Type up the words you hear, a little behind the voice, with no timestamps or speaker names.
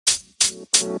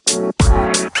Hey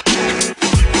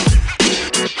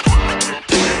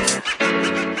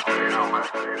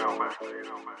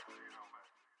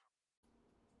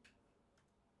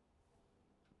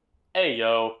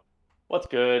yo, what's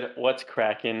good? What's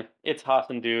cracking? It's Haas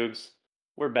and Dukes.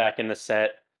 We're back in the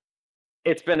set.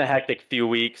 It's been a hectic few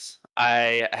weeks.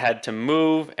 I had to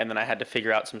move and then I had to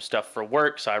figure out some stuff for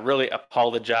work, so I really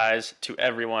apologize to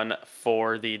everyone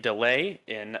for the delay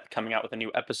in coming out with a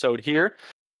new episode here.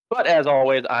 But as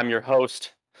always, I'm your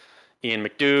host, Ian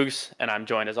McDougs, and I'm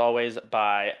joined as always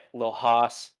by Lil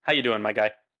Haas. How you doing, my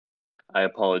guy? I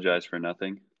apologize for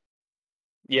nothing.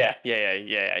 Yeah.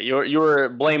 You were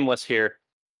blameless here.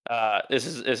 This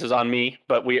is on me,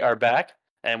 but we are back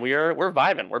and we're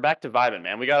vibing. We're back to vibing,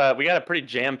 man. We got a pretty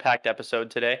jam packed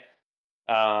episode today.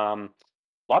 A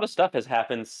lot of stuff has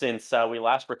happened since we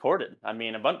last recorded. I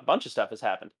mean, a bunch of stuff has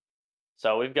happened.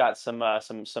 So we've got some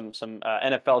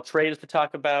NFL trades to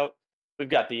talk about. We've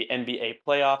got the NBA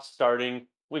playoffs starting.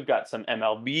 We've got some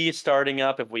MLB starting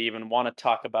up if we even want to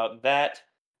talk about that.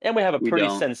 And we have a We pretty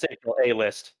don't. sensational A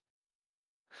list.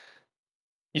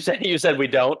 You said we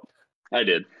don't. I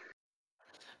did.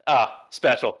 Ah,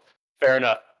 special. Fair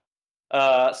enough.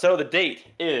 So the date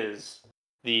is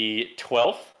the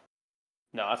 12th.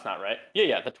 No, that's not right.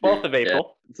 Yeah, the 12th of Yeah,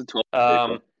 April. it's the 12th of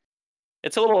April.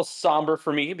 It's a little somber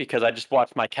for me because I just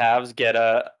watched my Cavs get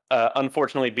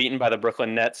unfortunately beaten by the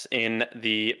Brooklyn Nets in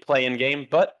the play-in game.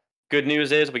 But good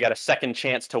news is we got a second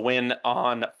chance to win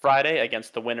on Friday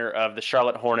against the winner of the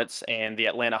Charlotte Hornets and the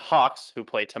Atlanta Hawks, who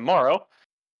play tomorrow.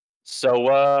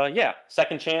 So yeah,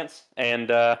 second chance and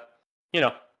you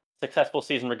know, successful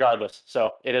season regardless.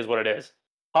 So it is what it is.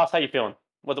 Haas, how you feeling?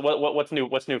 What's new?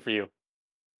 What's new for you?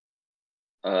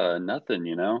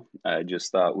 Nothing, I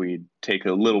just thought we'd take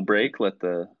a little break,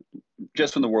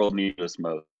 just when the world needed us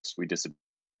most, we disappeared.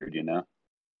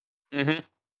 Mm-hmm.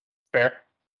 Fair.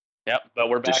 Yep. But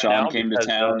we're back Deshaun now came to because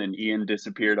town and Ian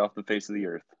disappeared off the face of the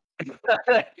earth.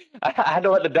 I had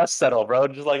to let the dust settle, bro.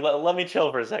 Just like let me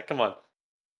chill for a sec. Come on.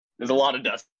 There's a lot of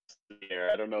dust in the air.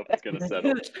 I don't know if it's gonna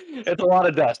settle. It's a lot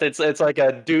of dust. It's like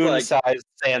a dune-sized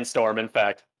sandstorm. In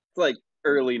fact, It's like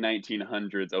early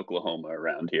 1900s Oklahoma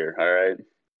around here. All right,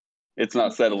 it's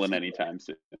not settling anytime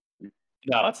soon.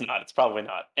 no, it's not. It's probably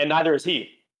not, and neither is he.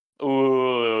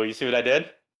 Ooh, you see what I did?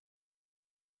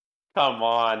 Come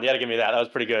on, you got to give me that. That was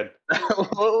pretty good.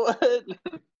 What?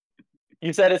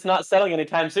 You said it's not settling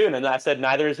anytime soon, and I said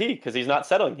neither is he because he's not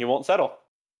settling. He won't settle.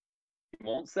 He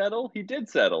won't settle? He did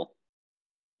settle.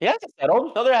 He hasn't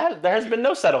settled. No, there has been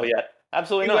no settle yet.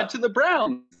 Absolutely He not. went to the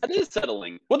Browns. That is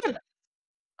settling. What the?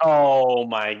 Oh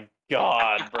my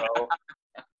god, bro.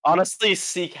 Honestly,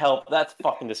 seek help. That's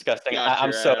fucking disgusting.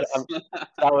 I'm so.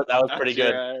 That was pretty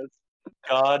good.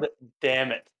 God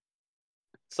damn it,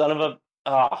 son of a.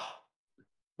 Ah.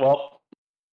 Well,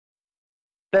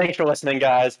 thanks for listening,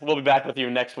 guys. We'll be back with you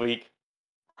next week.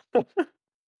 That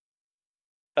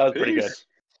was pretty good.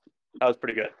 That was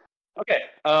pretty good. Okay.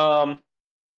 Hoss,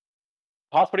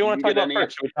 what do you want to talk about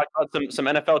first? Should we talk about some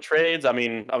NFL trades? I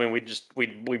mean,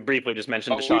 we briefly just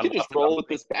mentioned Deshaun. We could just roll with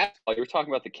this basketball. You were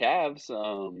talking about the Cavs.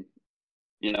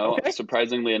 Okay.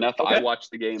 Surprisingly enough, Okay. I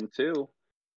watched the game too,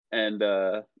 and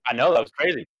I know that was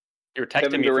crazy. You were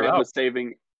texting me throughout.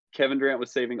 Kevin Durant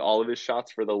was saving all of his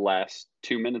shots for the last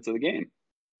 2 minutes of the game.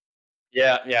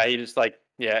 Yeah, he just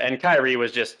and Kyrie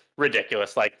was just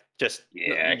ridiculous.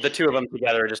 The two of them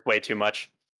together are just way too much.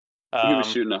 He was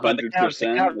shooting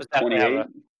 100% with 28 and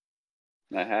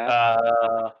a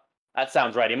half. That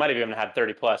sounds right. He might have even had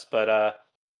 30 plus, but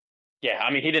yeah,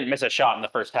 I mean, he didn't miss a shot in the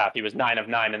first half. He was 9 of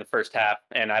 9 in the first half,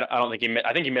 and I don't think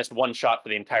I think he missed one shot for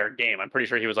the entire game. I'm pretty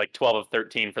sure he was like 12 of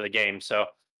 13 for the game. So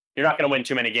you're not going to win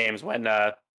too many games when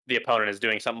the opponent is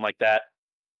doing something like that.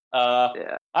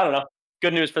 Yeah. I don't know.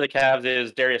 Good news for the Cavs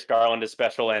is Darius Garland is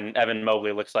special, and Evan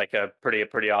Mobley looks like a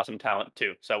pretty awesome talent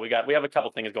too. So we have a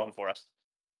couple things going for us.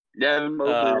 Yeah, Evan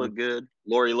Mobley looked good.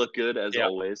 Laurie looked good as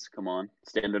always. Come on,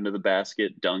 stand under the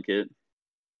basket, dunk it.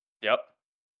 Yep.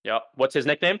 What's his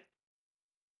nickname?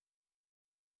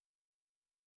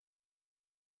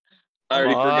 I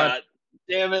already forgot.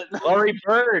 Damn it. Laurie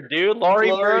Bird, dude.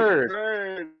 Laurie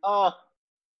Bird. Oh.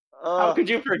 How could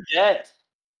you forget?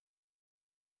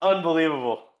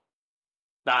 Unbelievable.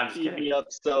 Nah, I'm just kidding. Me up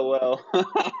so well.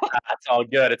 It's all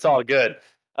good. It's all good.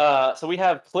 So we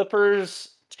have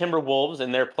Clippers, Timberwolves,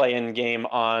 and they're playing game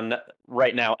on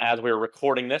right now as we're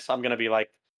recording this. I'm gonna be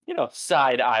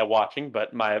side eye watching,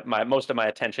 but my most of my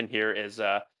attention here is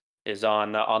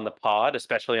on the pod,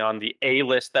 especially on the A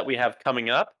list that we have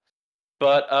coming up.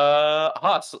 But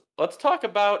Haas, let's talk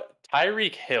about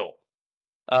Tyreek Hill.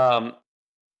 Kind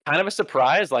of a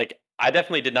surprise. Like I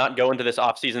definitely did not go into this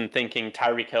offseason thinking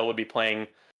Tyreek Hill would be playing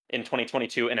in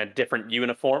 2022 in a different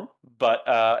uniform, but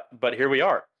here we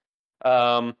are.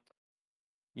 Um,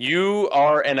 you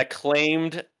are an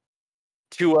acclaimed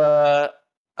to a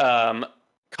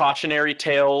cautionary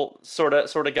tale sort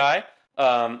of guy.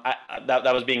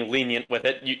 That was being lenient with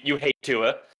it. You hate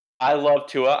Tua. I love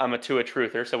Tua. I'm a Tua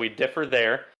truther, so we differ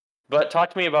there. But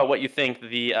talk to me about what you think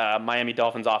the Miami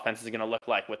Dolphins offense is going to look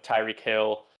like with Tyreek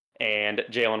Hill and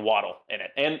Jalen Waddle in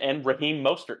it, and Raheem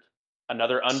Mostert,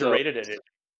 another So, underrated addition.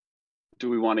 do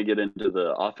we want to get into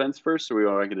the offense first, or we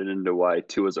want to get into why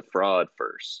Tua's a fraud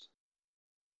first?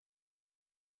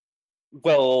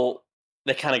 Well,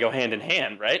 they kind of go hand in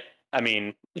hand, right? I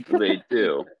mean, They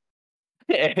do.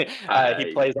 he I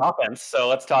plays offense, so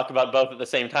let's talk about both at the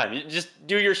same time. You just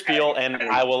do your spiel, and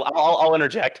I I'll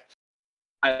interject.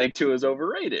 I think Tua's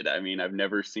overrated. I mean, I've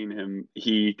never seen him.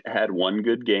 He had one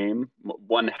good game,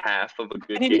 one half of a Can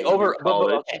good he be game in but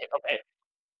college. okay.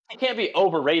 He can't be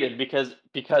overrated because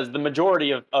the majority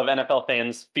of NFL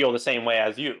fans feel the same way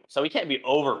as you. So he can't be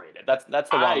overrated. That's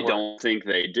the I wrong word. don't think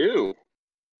they do.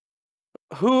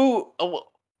 Who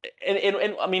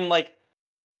and I mean, like,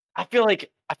 I feel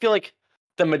like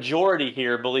the majority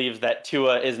here believes that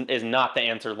Tua is not the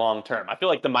answer long term. I feel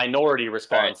like the minority All right.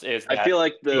 response is I that feel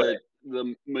like Tua.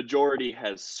 the majority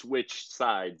has switched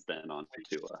sides then on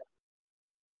Tua.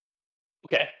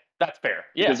 Okay, that's fair.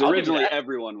 Yeah, Because I'll give you originally that.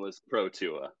 everyone was pro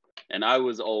Tua, and I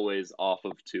was always off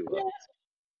of Tua. Yeah,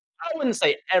 I wouldn't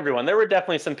say everyone. There were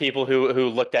definitely some people who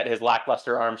looked at his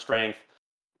lackluster arm strength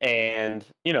and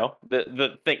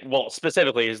the thing. Well,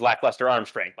 specifically his lackluster arm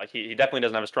strength. Like he definitely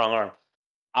doesn't have a strong arm.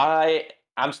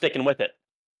 I'm sticking with it.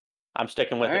 I'm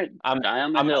sticking All with it. right, I'm die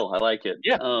on the I'm hill. I like it.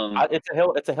 yeah. It's a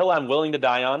hill. It's a hill I'm willing to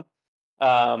die on.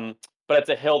 But it's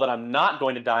a hill that I'm not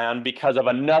going to die on because of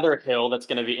another hill that's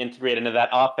going to be integrated into that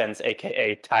offense,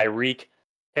 aka Tyreek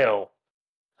Hill.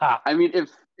 Ha. I mean, if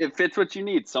it fits what you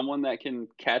need, someone that can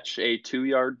catch a 2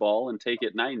 yard ball and take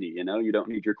it 90. You don't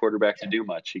need your quarterback to do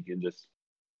much. He can just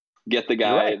get the You're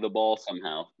guy right. the ball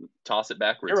somehow, toss it You're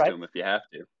backwards to right. him if you have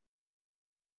to.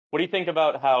 What do you think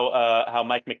about how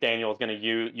Mike McDaniel is going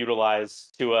to utilize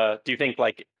to do you think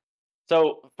like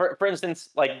so for instance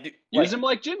Use him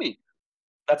like Jimmy.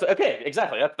 that's okay,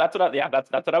 exactly, that's what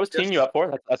that's what I was teeing you Just up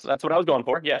for, that's what I was going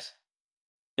for, yes,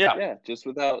 yeah. yeah, just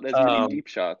without as many um deep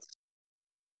shots.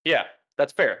 yeah,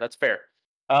 that's fair.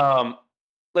 um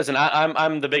Listen,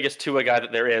 I'm the biggest Tua guy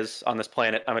that there is on this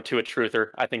planet. I'm a Tua truther.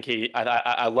 I think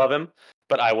I love him,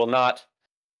 but I will not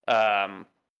um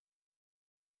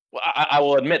I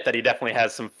will admit that he definitely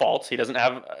has some faults. He doesn't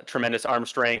have tremendous arm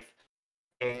strength.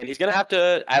 And he's going to have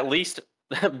to at least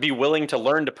be willing to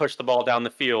learn to push the ball down the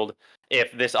field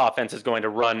if this offense is going to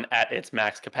run at its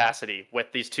max capacity with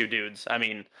these two dudes. I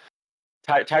mean,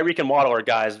 Tyreek and Waddle are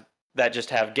guys that just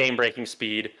have game-breaking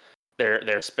speed.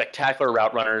 They're spectacular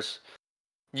route runners.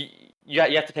 You, you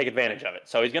have to take advantage of it.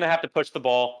 So he's going to have to push the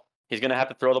ball. He's going to have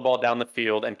to throw the ball down the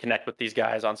field and connect with these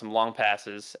guys on some long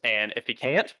passes. And if he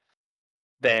can't,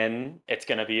 then it's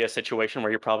going to be a situation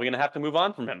where you're probably going to have to move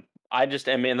on from him. I just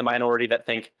am in the minority that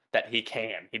think that he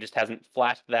can. He just hasn't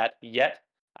flashed that yet.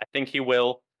 I think he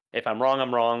will. If I'm wrong,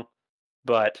 I'm wrong.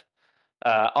 But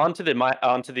onto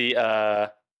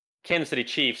the Kansas City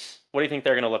Chiefs. What do you think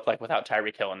they're going to look like without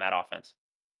Tyreek Hill in that offense?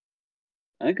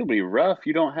 I think it'll be rough.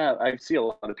 You don't have. I see a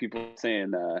lot of people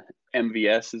saying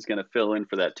MVS is going to fill in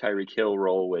for that Tyreek Hill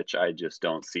role, which I just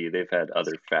don't see. They've had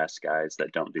other fast guys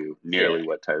that don't do Yeah. nearly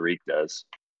what Tyreek does.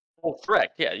 Well,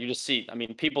 correct. Yeah, you just see. I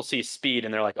mean, people see speed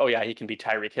and they're like, "Oh yeah, he can be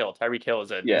Tyreek Hill." Tyreek Hill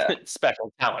is a Yeah,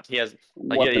 special talent. He has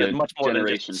one he in has a much more than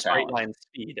just generation straight talent. line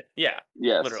speed. Yeah,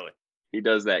 Yes, literally. he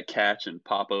does that catch and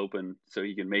pop open so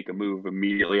he can make a move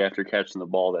immediately after catching the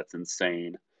ball. That's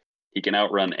insane. He can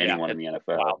outrun Yeah, anyone in the it's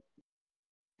NFL. wild.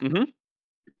 Mm-hmm.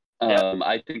 Yeah.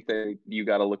 I think that you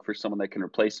got to look for someone that can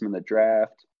replace him in the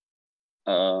draft. I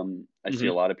see Mm-hmm.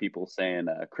 a lot of people saying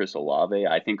Chris Olave.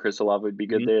 I think Chris Olave would be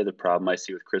good Mm-hmm. there. The problem I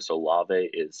see with Chris Olave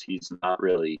is he's not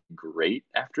really great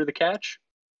after the catch.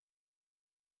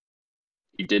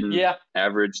 He didn't Yeah.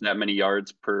 average that many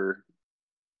yards per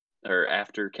or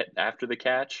after the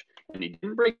catch, and he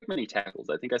didn't break many tackles.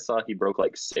 I think I saw he broke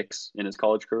like 6 in his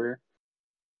college career.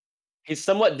 He's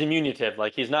somewhat diminutive.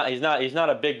 Like he's not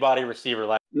a big body receiver.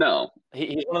 Like No,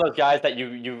 he's one of those guys that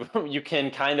you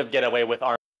can kind of get away with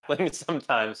arm tackling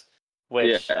sometimes. yeah,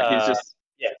 Which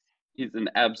yeah, he's an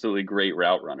absolutely great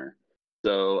route runner.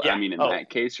 So I yeah. mean, in Oh,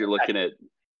 that case, you're looking at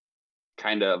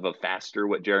kind of a faster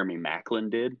what Jeremy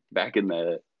Maclin did back in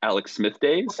the Alex Smith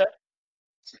days, okay.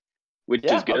 which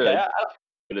is Yeah. Okay. good, but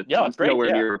Yeah, it's it's great. nowhere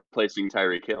Yeah. near replacing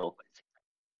Tyreek Hill.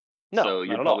 No, So not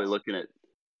you're at probably all. looking at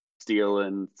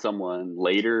stealing someone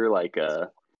later, like a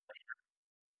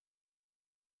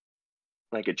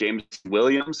James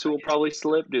Williams, who will probably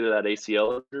slip due to that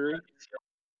ACL injury.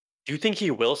 Do you think he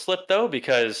will slip though?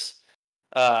 Because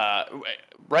uh,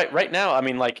 right now, I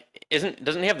mean, like,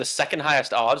 doesn't he have the second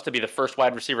highest odds to be the first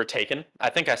wide receiver taken? I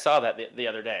think I saw that the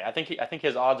other day. I think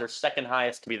his odds are second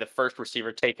highest to be the first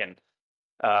receiver taken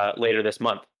later this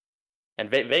month. And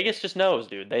Vegas just knows,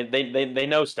 dude. They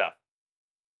know stuff.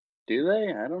 Do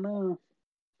they? I don't know.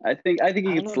 I think he I don't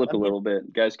could know. slip I a mean, little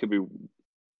bit. Guys could be,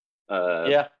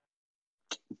 yeah,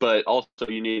 but also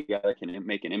you need a guy that can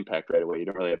make an impact right away. You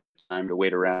don't really have time to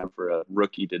wait around for a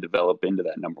rookie to develop into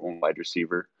that number one wide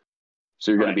receiver.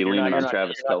 So you're going to right. be leaning on You're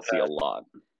Travis not Kelce a lot.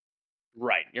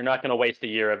 right. You're not going to waste a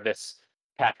year of this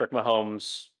Patrick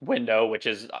Mahomes window, which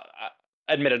is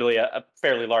admittedly a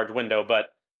fairly large window,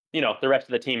 but the rest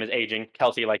of the team is aging.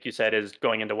 Kelsey, like you said, is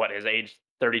going into what his age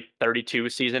 32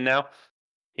 season now.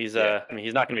 He's Yeah. I mean,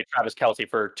 he's not going to be Travis Kelsey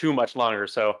for too much longer.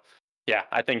 So yeah,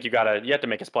 I think you have to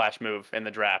make a splash move in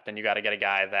the draft, and you got to get a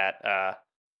guy that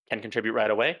can contribute right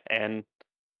away. And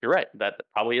you're right, that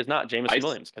probably is not Jameson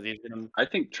Williams because he's been. I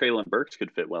think Treylon Burks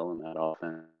could fit well in that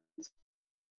offense.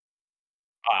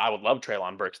 I would love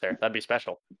Treylon Burks there. That'd be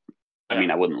special. I mean,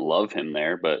 I wouldn't love him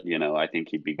there, but I think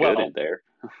he'd be good in there.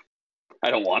 I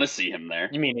don't want to see him there.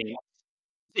 You mean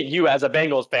you as a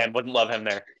Bengals fan wouldn't love him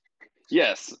there?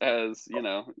 Yes, as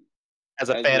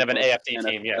a fan of an AFC NFL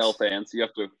team, yes. fans, you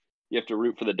have to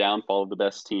root for the downfall of the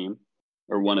best team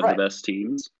or one of the best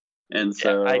teams, and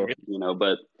so I agree.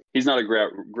 But he's not a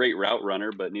great route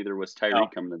runner, but neither was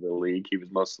Tyreek coming to the league. He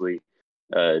was mostly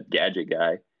a gadget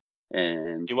guy,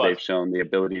 and they've shown the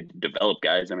ability to develop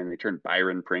guys. I mean, they turned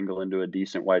Byron Pringle into a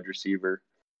decent wide receiver.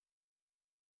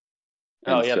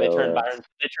 They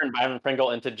turned Byron Pringle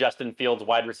into Justin Fields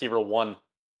wide receiver 1.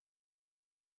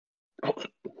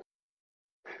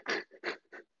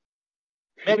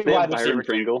 Maybe they wide Byron receiver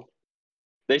Pringle. 2.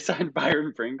 They signed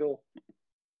Byron Pringle.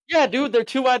 Yeah, dude, their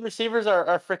 2 wide receivers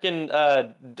are freaking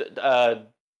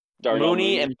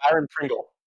Mooney and Byron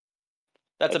Pringle.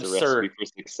 That's absurd. A recipe for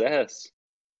success.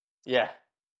 Yeah.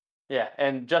 Yeah,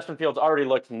 and Justin Fields already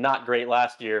looked not great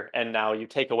last year, and now you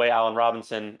take away Allen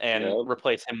Robinson and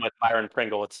replace him with Byron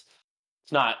Pringle. It's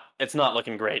not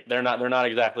looking great. They're not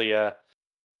exactly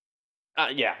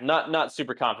not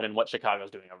super confident in what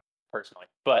Chicago's doing personally.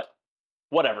 But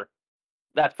whatever.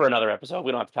 That's for another episode.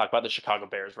 We don't have to talk about the Chicago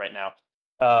Bears right now.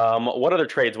 What other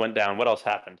trades went down? What else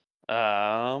happened?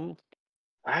 I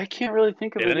can't really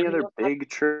think of any other big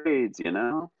trades,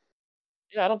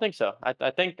 Yeah, I don't think so. I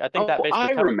think that basically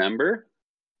I remember.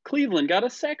 Cleveland got a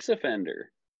sex offender.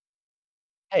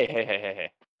 Hey.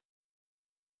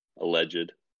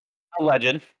 Alleged.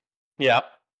 Yeah.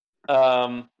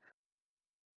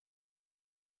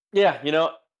 Yeah,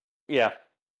 yeah.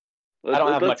 I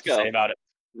don't have much to say about it.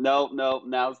 No,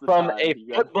 now's the time. From a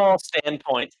football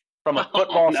standpoint.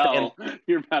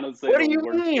 You're about to say what do you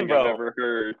mean, bro? I've ever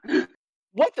heard.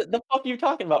 What the fuck are you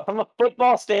talking about? From a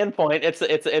football standpoint, it's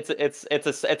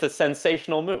a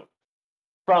sensational move.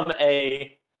 From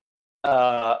a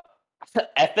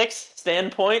ethics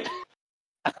standpoint,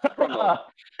 from an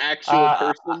actual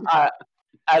person,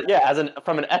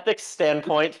 from an ethics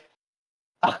standpoint,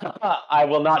 I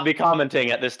will not be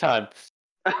commenting at this time.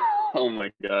 Oh my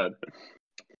god!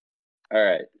 All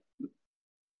right.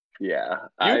 Yeah.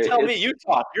 You tell me. You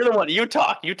talk. You're the one. You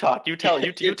talk. You tell. You tell me.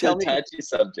 It's a touchy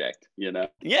subject, Yeah,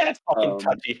 it's fucking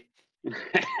touchy.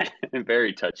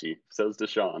 Very touchy. So's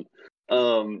Deshaun.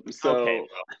 Okay.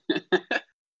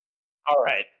 All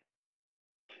right.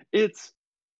 It's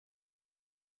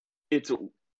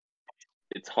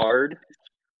hard.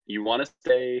 You want to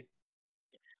say.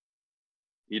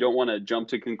 You don't want to jump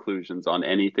to conclusions on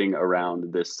anything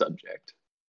around this subject.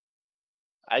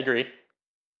 I agree.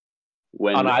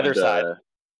 On either side.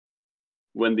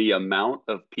 When the amount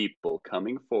of people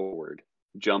coming forward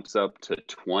jumps up to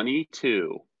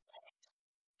 22,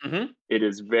 it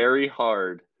is very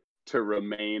hard to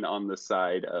remain on the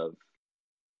side of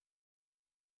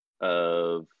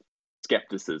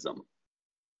skepticism.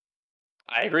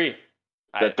 I agree.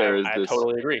 I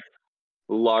totally agree.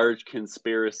 Large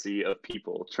conspiracy of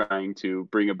people trying to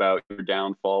bring about your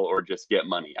downfall or just get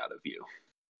money out of you.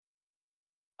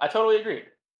 I totally agree.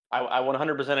 I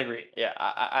 100% agree. Yeah,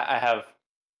 I have.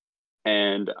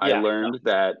 And I learned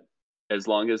that as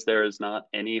long as there is not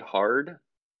any hard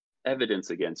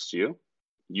evidence against you,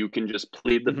 you can just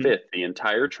plead the fifth the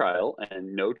entire trial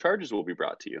and no charges will be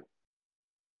brought to you.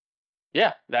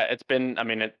 Yeah, it's been, I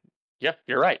mean, yeah,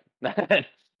 you're right. I've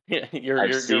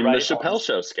seen right. The Chappelle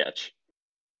Show sketch.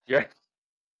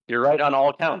 You're right on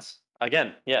all counts.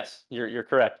 Again, yes, you're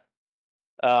correct.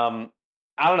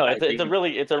 I don't know.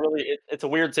 It's a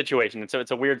weird situation.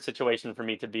 It's a weird situation for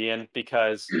me to be in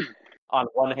because on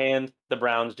one hand, the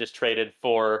Browns just traded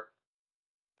for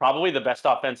probably the best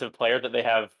offensive player that they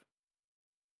have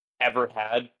ever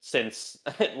had since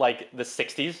like the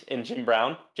 '60s in Jim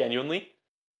Brown. Genuinely,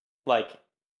 like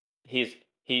he's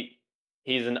he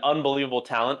he's an unbelievable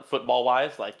talent football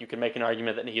wise. Like you can make an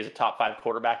argument that he's a top 5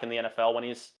 quarterback in the NFL when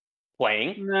he's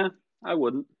playing. Nah, I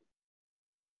wouldn't.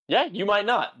 Yeah, you might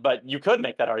not, but you could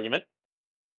make that argument.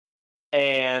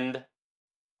 And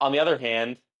on the other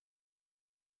hand,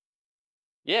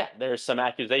 yeah, there's some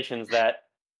accusations that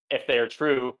if they are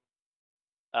true,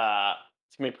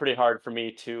 it's gonna be pretty hard for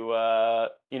me to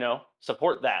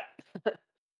support that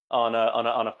on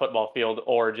a football field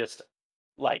or just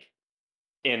like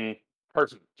in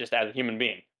person, just as a human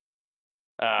being.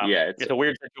 Yeah, It's a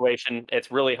weird situation.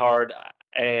 It's really hard,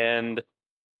 and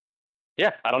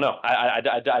yeah, I don't know.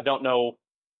 I don't know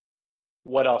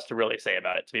what else to really say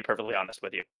about it. To be perfectly honest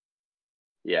with you.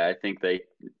 yeah, I think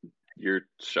you're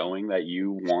showing that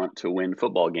you want to win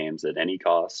football games at any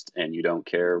cost, and you don't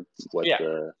care what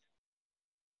Yeah,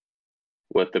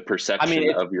 the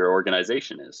perception of your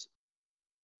organization is.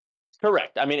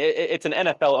 correct. I mean, it's an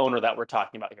NFL owner that we're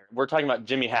talking about here. We're talking about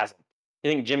Jimmy Haslam.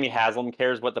 You think Jimmy Haslam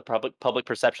cares what the public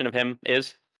perception of him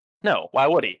is? No. Why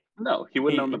would he? No, he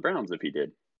wouldn't own the Browns if he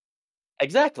did.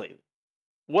 Exactly.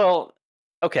 Well,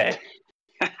 okay.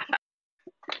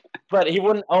 But he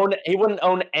wouldn't own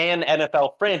an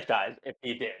NFL franchise if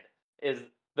he did. Is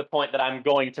the point that I'm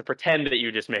going to pretend that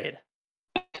you just made?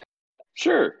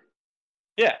 Sure.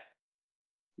 Yeah.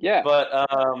 Yeah. But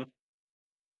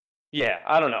yeah,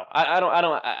 I don't know. I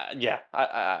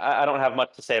don't have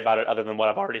much to say about it other than what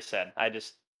I've already said.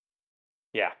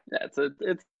 Yeah. It's a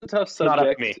tough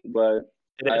subject, but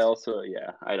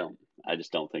I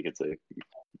just don't think it's a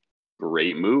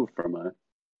great move from a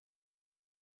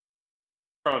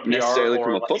necessarily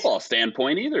from a football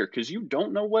standpoint either, because you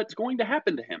don't know what's going to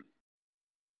happen to him.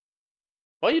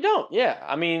 Well, you don't. Yeah.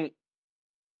 I mean,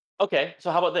 okay, so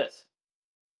how about this?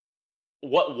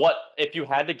 What if you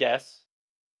had to guess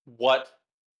what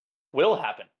will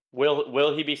happen?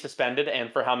 Will he be suspended,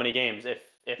 and for how many games if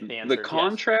the answer is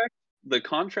yes? The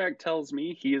contract tells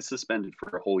me he is suspended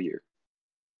for a whole year.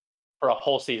 For a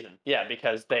whole season. Yeah,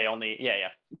 because they only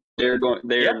They're going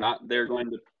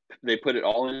to they put it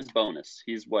all in his bonus.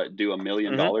 He's due $1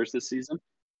 million this season?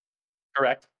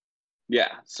 Correct. Yeah,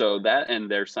 so that, and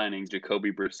they're signing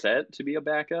Jacoby Brissett to be a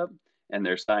backup, and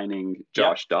they're signing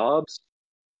Josh Dobbs.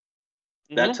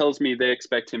 That tells me they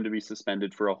expect him to be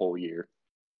suspended for a whole year.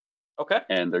 Okay.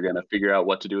 And they're going to figure out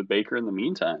what to do with Baker in the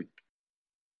meantime.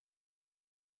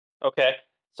 Okay.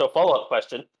 So follow-up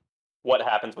question. What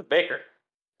happens with Baker?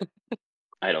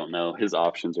 I don't know. His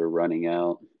options are running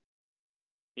out.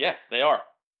 Yeah, they are.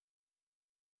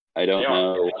 I don't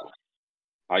know.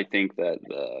 I think that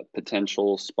the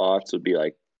potential spots would be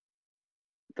like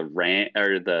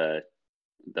the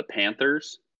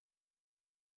Panthers.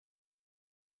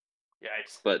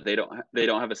 Yikes. But they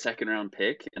don't have a second round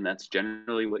pick, and that's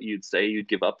generally what you'd say you'd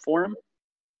give up for him.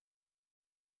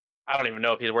 I don't even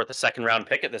know if he's worth a second round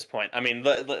pick at this point. I mean,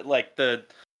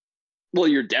 well,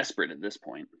 you're desperate at this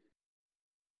point.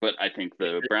 But I think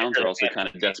the Browns are also kind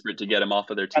of desperate to get him off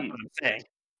of their team.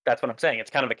 That's what I'm saying.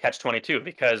 It's kind of a catch-22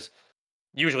 because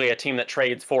usually a team that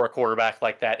trades for a quarterback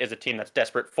like that is a team that's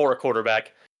desperate for a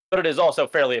quarterback, but it is also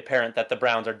fairly apparent that the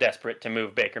Browns are desperate to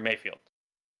move Baker Mayfield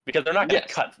because they're not going to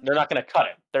cut. They're not going to cut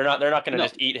it. They're not going to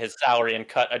just eat his salary and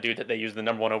cut a dude that they use the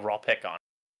number 1 overall pick on.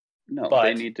 No, but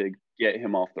they need to get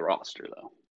him off the roster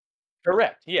though.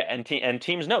 Correct. Yeah, and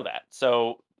teams know that.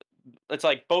 So it's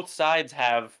like both sides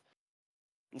have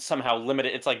somehow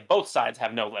limited. It's like both sides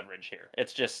have no leverage here.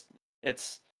 It's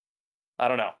I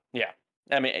don't know. Yeah.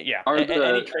 I mean, yeah. Any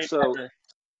trade partner,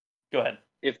 go ahead.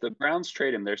 If the Browns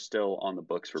trade him, they're still on the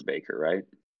books for Baker,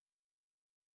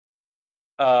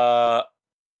 right? I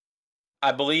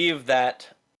believe that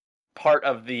part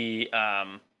of the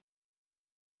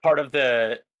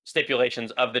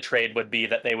stipulations of the trade would be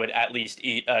that they would at least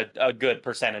eat a good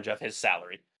percentage of his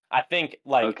salary. I think,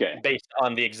 based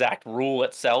on the exact rule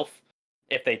itself,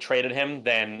 if they traded him,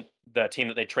 then the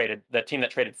team that traded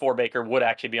for Baker would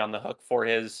actually be on the hook for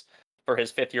his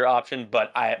 5th-year option.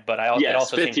 But I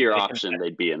also 5th-year option,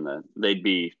 they'd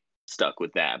be stuck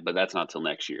with that. But that's not till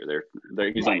next year.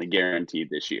 He's only guaranteed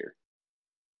this year.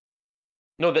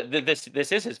 No, this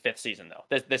is his 5th season though.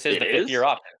 This is the 5th-year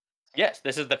option. Yes,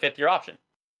 this is the 5th-year option.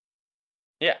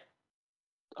 Yeah.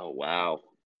 Oh wow.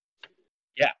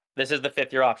 Yeah, this is the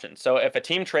 5th-year option. So if a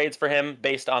team trades for him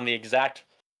based on the exact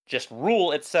just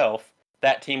rule itself,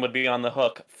 that team would be on the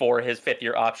hook for his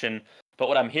 5th-year option But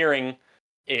what I'm hearing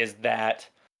is that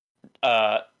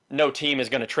no team is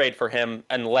going to trade for him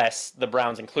unless the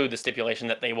Browns include the stipulation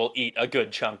that they will eat a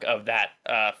good chunk of that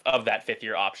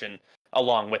 5th-year option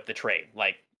along with the trade.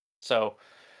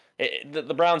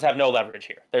 The Browns have no leverage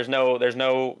here. There's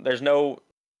no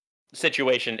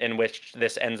situation in which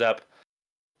this ends up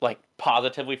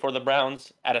positively for the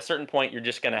Browns. At a certain point, you're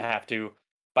just going to have to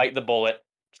bite the bullet,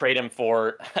 trade him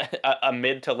for a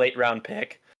mid to late round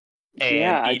pick,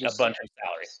 and eat a bunch of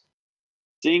salary.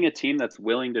 Seeing a team that's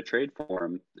willing to trade for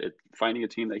him, finding a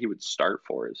team that he would start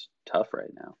for is tough right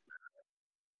now.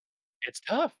 It's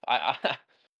tough.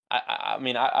 I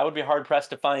mean, I would be hard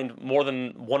pressed to find more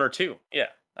than one or two. Yeah.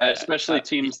 Especially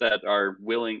teams that are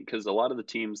willing, because a lot of the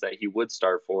teams that he would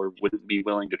start for wouldn't be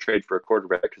willing to trade for a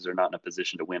quarterback because they're not in a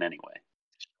position to win anyway.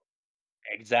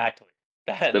 Exactly.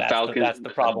 That's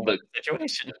the problem with the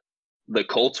situation. The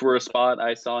Colts were a spot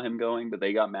I saw him going, but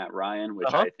they got Matt Ryan,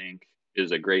 which I think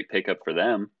is a great pickup for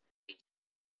them.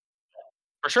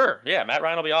 For sure. Yeah, Matt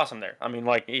Ryan will be awesome there. I mean,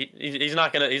 he's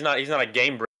not a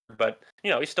game breaker, but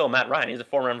he's still Matt Ryan. He's a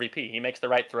former MVP. He makes the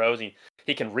right throws.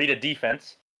 He can read a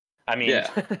defense. I mean, yeah.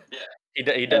 he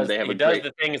does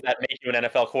the things that make you an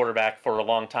NFL quarterback for a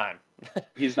long time.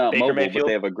 He's not mobile, Mayfield, but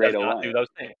they have a great O-line. Do those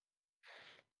things.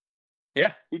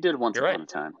 Yeah, he did once upon a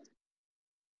time.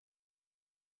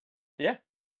 Yeah.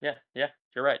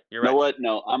 You're right. You know what?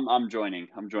 No, I'm joining.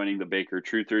 I'm joining the Baker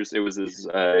truthers. It was his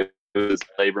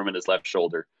labrum in his left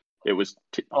shoulder. It was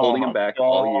holding him back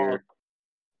all year.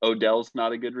 Odell's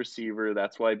not a good receiver.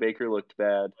 That's why Baker looked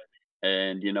bad.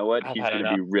 And you know what? He's going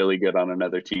to be really good on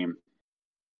another team.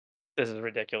 This is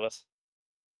ridiculous.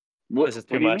 This is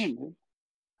too much.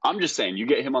 I'm just saying, you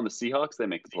get him on the Seahawks, they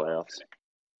make the playoffs.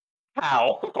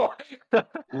 How?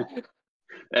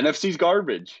 NFC's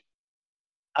garbage.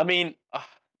 I mean,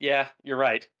 yeah, you're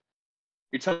right.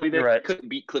 You're telling me they couldn't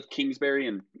beat Cliff Kingsbury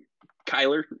and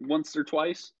Kyler once or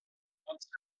twice?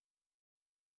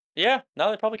 Yeah, no,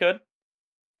 they probably could.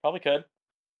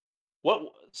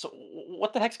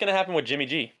 What the heck's going to happen with Jimmy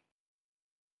G?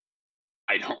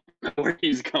 I don't know where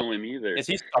he's going either. Is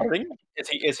he starting?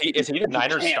 Is he the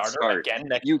Niners starter again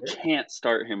next year? You can't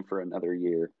start him for another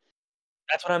year.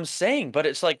 That's what I'm saying, but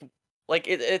it's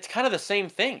it's kind of the same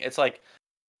thing. It's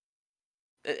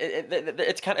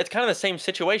it's kind of the same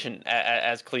situation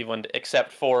as Cleveland,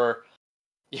 except for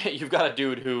you've got a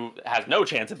dude who has no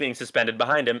chance of being suspended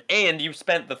behind him, and you've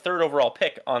spent the 3rd overall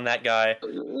pick on that guy.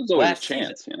 There's always a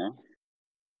chance,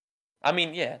 I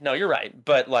mean, yeah, no, you're right,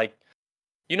 but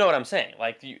you know what I'm saying?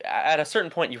 At a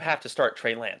certain point, you have to start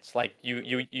Trey Lance.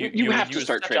 You have to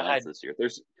start Trey Lance this year.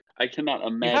 I cannot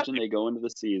imagine they go into the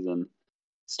season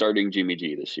starting Jimmy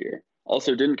G this year.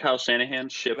 Also, didn't Kyle Shanahan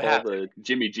ship all the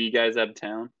Jimmy G guys out of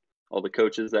town? All the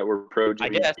coaches that were pro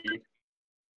Jimmy G?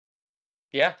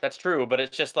 Yeah, that's true. But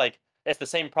it's just it's the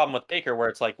same problem with Baker, where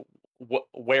it's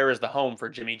where is the home for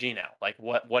Jimmy G now?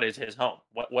 What is his home?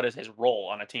 What is his role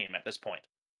on a team at this point?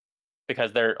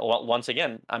 Because they're once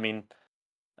again, I mean,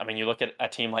 you look at a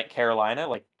team like Carolina.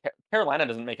 Carolina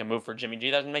doesn't make a move for Jimmy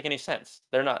G. That doesn't make any sense.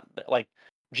 They're not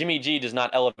Jimmy G does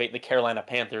not elevate the Carolina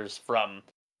Panthers from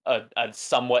a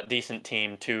somewhat decent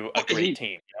team to a great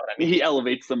team. You know what I mean? He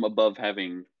elevates them above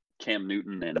having Cam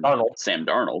Newton and Sam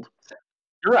Darnold.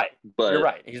 You're right. But you're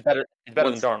right. He's better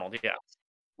than Darnold. Yeah.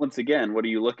 Once again, what are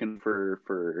you looking for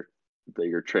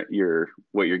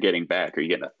what you're getting back? Are you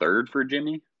getting a 3rd for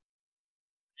Jimmy?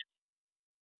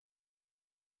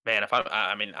 Man,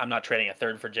 I'm not trading a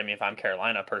 3rd for Jimmy if I'm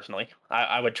Carolina personally.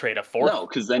 I would trade a 4th. No,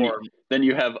 because then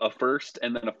you have a 1st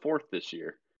and then a 4th this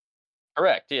year.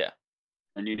 Correct. Yeah.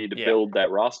 And you need to build that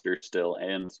roster still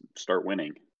and start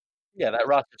winning. Yeah, that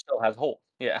roster still has holes.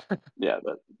 Yeah. Yeah,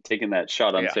 but taking that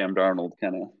shot on Sam Darnold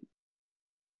kind of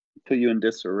put you in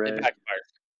disarray. It backfired.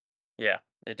 Yeah,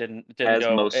 it didn't as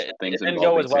go. Most it things didn't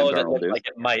go as well as it looked like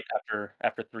it might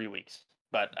after 3 weeks.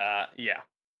 But yeah,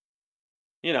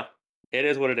 it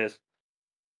is what it is.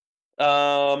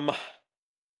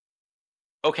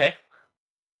 Okay.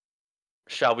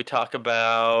 Shall we talk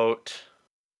about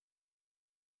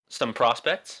some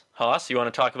prospects? Haas, you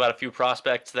want to talk about a few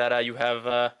prospects that you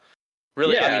have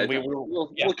really? Yeah, I mean,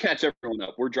 we'll catch everyone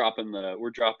up. We're dropping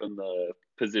the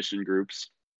position groups.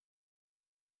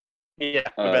 Yeah,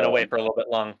 we've been away for a little bit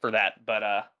long for that, but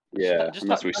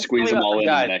unless we squeeze them all in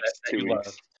the next 2 weeks.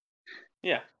 Love.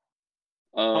 Yeah.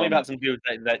 Tell me about some dudes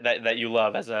that you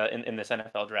love as in this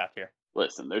NFL draft here.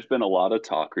 Listen, there's been a lot of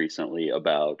talk recently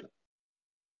about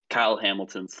Kyle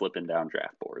Hamilton slipping down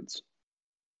draft boards.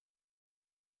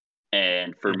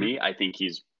 And for me, I think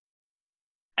he's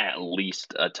at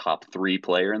least a top 3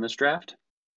 player in this draft.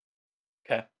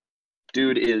 Okay.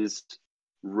 Dude is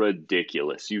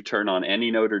ridiculous. You turn on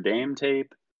any Notre Dame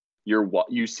tape,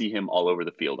 you see him all over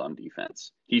the field on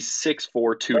defense. He's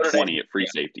 6'4", 220 at free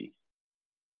safety.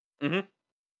 Mm-hmm.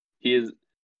 He is.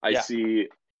 I see.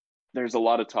 There's a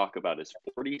lot of talk about his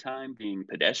 40 time being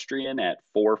pedestrian at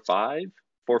 4.5,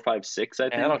 4.56. I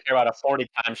think. I don't care about a 40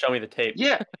 time. Show me the tape.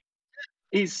 Yeah,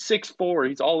 he's 6'4".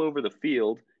 He's all over the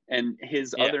field, and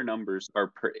his other numbers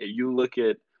are. You look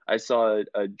at. I saw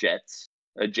a Jets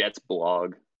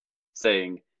blog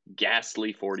saying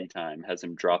ghastly 40 time has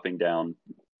him dropping down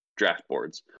draft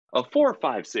boards. A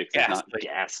 4.56 is not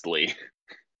ghastly.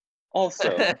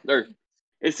 Also,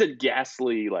 it said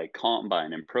ghastly like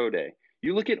combine and pro day.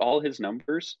 You look at all his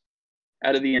numbers.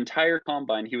 Out of the entire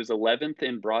combine, he was 11th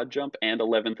in broad jump and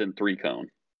 11th in 3-cone.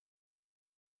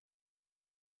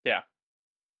 Yeah.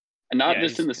 And not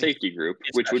just in the safety group,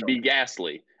 which would be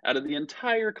ghastly. Out of the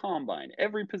entire combine,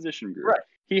 every position group,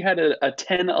 he had a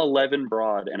 10-11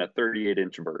 broad and a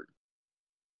 38-inch vert.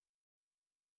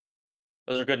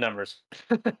 Those are good numbers.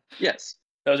 Yes.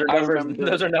 Those are numbers.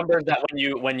 Those are numbers that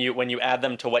when you add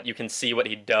them to what you can see what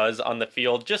he does on the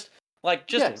field, just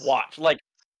watch. Like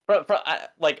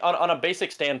on a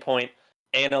basic standpoint,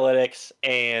 analytics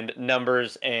and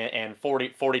numbers and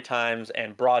 40 times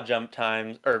and broad jump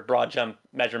times or broad jump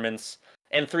measurements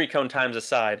and 3-cone times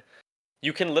aside,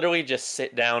 you can literally just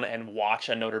sit down and watch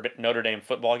a Notre Dame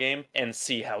football game and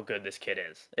see how good this kid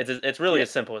is. It's really as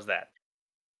simple as that.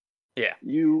 Yeah.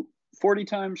 40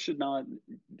 times should not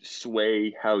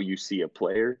sway how you see a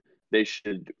player. They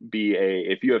should be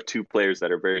if you have two players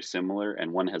that are very similar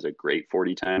and one has a great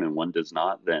 40 time and one does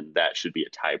not, then that should be a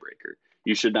tiebreaker.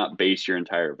 You should not base your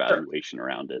entire evaluation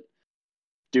around it.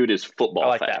 Dude is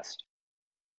football fast.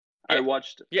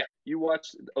 Yeah. You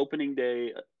watched opening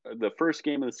day, the first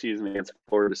game of the season against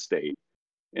Florida State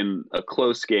in a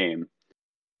close game.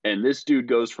 And this dude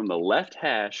goes from the left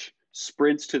hash,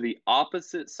 sprints to the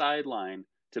opposite sideline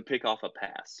to pick off a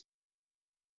pass.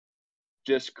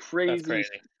 Just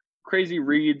crazy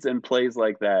reads and plays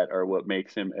like that are what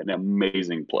makes him an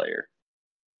amazing player.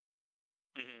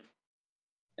 Mm-hmm.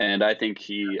 And I think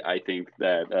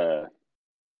that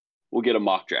we'll get a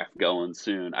mock draft going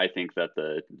soon. I think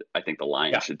the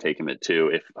Lions should take him at 2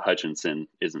 if Hutchinson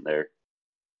isn't there.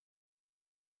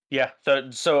 Yeah.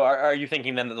 So are you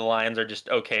thinking then that the Lions are just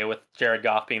okay with Jared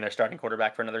Goff being their starting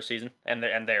quarterback for another season, and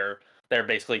they're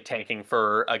basically tanking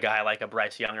for a guy like a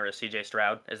Bryce Young or a CJ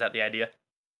Stroud? Is that the idea?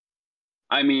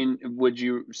 I mean, would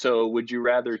you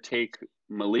rather take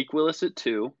Malik Willis at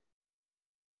 2,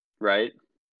 right?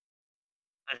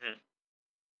 Mm-hmm.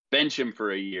 Bench him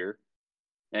for a year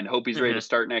and hope he's ready to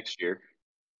start next year?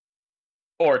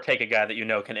 Or take a guy that you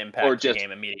know can impact the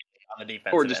game immediately on the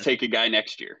defense. Or just take a guy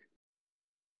next year.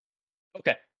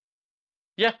 Okay.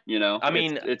 Yeah. I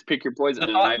mean, it's pick your poison.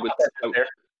 And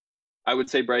I would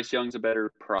say Bryce Young's a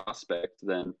better prospect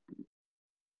than.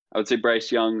 I would say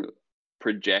Bryce Young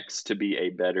projects to be a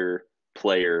better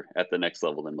player at the next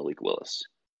level than Malik Willis.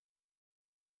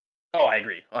 Oh, I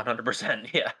agree,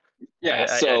 100%. Yeah. Yeah.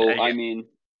 I mean,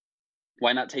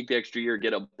 why not take the extra year,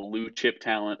 get a blue chip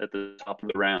talent at the top of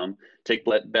the round, take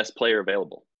best player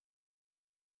available?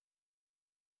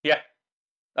 Yeah.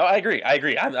 Oh, I agree. I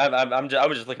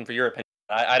was just looking for your opinion.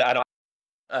 I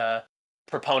don't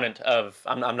proponent of.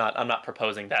 I'm not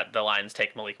proposing that the Lions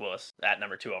take Malik Willis at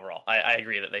number 2 overall. I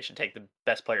agree that they should take the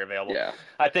best player available. Yeah.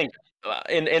 I think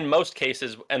in most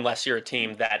cases, unless you're a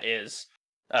team that is,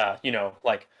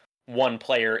 like one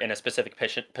player in a specific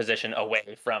position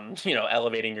away from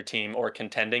elevating your team or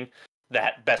contending,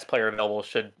 that best player available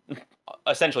should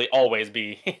essentially always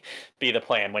be the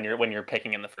plan when you're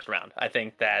picking in the first round. I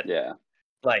think that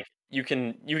like you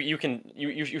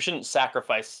shouldn't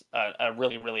sacrifice a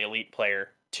really, really elite player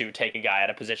to take a guy at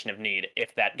a position of need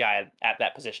if that guy at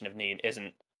that position of need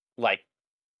isn't like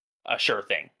a sure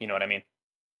thing. You know what I mean?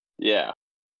 Yeah.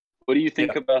 What do you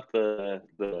think about the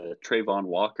Trayvon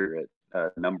Walker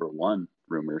at number 1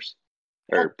 rumors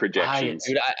or projections?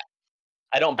 Dude,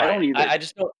 I don't buy it. I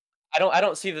just don't. I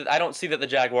don't see that. I don't see that the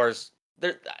Jaguars.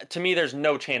 To me, there's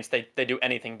no chance they do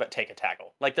anything but take a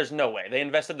tackle. Like, there's no way. They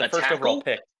invested the first overall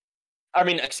pick. I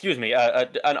mean, excuse me, an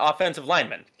offensive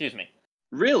lineman. Excuse me.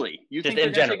 Really? You think they're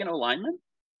going to take an O-lineman?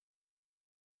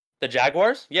 The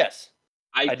Jaguars? Yes.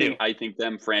 I do. I think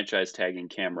them franchise tagging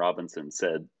Cam Robinson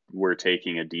said we're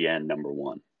taking a DN number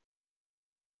 1.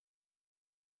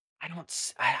 I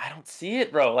don't see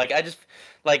it, bro. Like, I just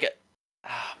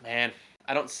man,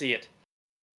 I don't see it.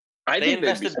 I think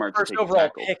they'd be smart to take a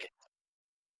tackle. Pick.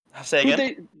 Say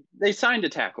again? They signed a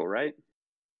tackle, right?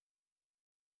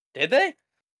 Did they?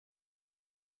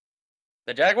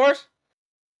 The Jaguars?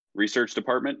 Research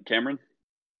department, Cameron?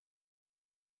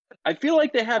 I feel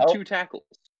like they have 2 tackles.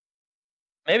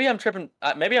 Maybe I'm tripping.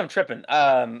 But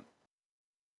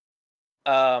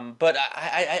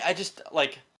I just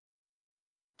like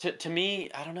to me.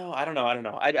 I don't know.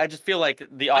 I just feel like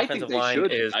the offensive line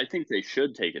is. I think they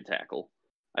should take a tackle.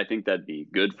 I think that'd be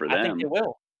good for I think they them.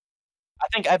 will.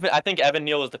 I think Evan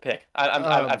Neal is the pick.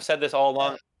 I've said this all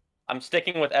along. I'm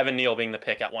sticking with Evan Neal being the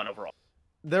pick at 1 overall.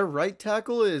 Their right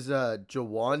tackle is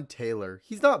Jawan Taylor.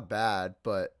 He's not bad,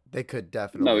 but they could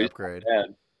definitely upgrade. Not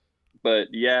bad. But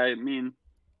yeah, I mean,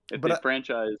 if they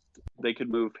franchised, they could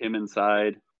move him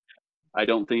inside. I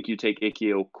don't think you take Ike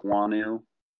Okwonu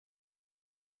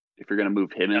if you're going to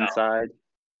move him inside.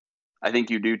 I think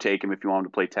you do take him if you want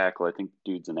him to play tackle. I think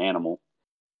dude's an animal.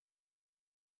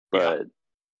 But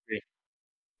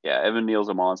yeah, Evan Neal's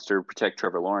a monster. Protect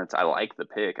Trevor Lawrence. I like the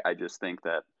pick. I just think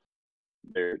that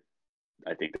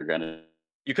I think they're going to.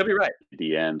 You could be right. At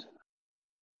the end.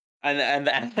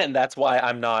 And that's why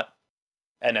I'm not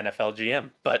an NFL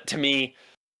GM. But to me,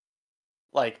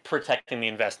 like, protecting the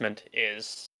investment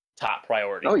is top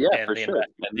priority. Oh, yeah, and for sure.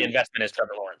 The investment is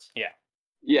Trevor Lawrence. Yeah.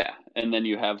 Yeah, and then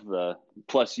you have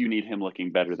plus you need him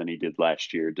looking better than he did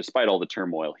last year. Despite all the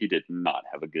turmoil, he did not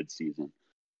have a good season.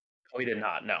 Oh, he did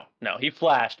not. No. He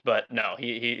flashed, but no,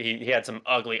 he had some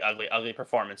ugly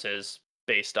performances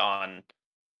based on.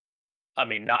 I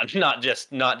mean, not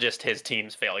just his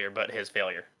team's failure, but his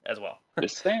failure as well.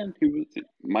 Just saying, he was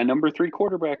my number 3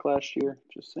 quarterback last year.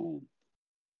 Just saying.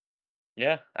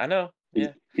 Yeah, I know.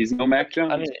 Yeah, he's no Mac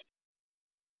Jones. I mean,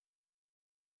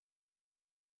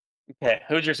 okay,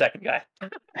 who's your second guy?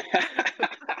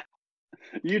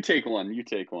 You take one.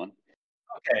 Okay.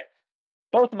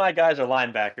 Both of my guys are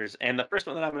linebackers, and the first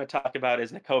one that I'm going to talk about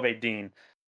is Nakobe Dean.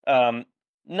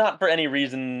 Not for any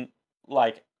reason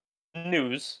like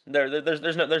news.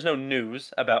 There's no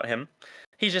news about him.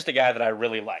 He's just a guy that I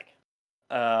really like.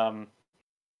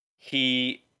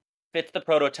 He fits the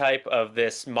prototype of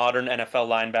this modern NFL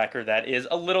linebacker that is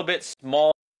a little bit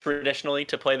small traditionally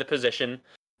to play the position,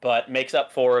 but makes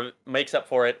up for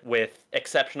it with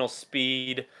exceptional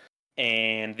speed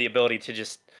and the ability to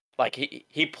just like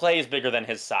he plays bigger than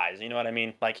his size. You know what I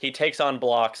mean? Like, he takes on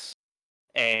blocks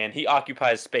and he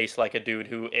occupies space like a dude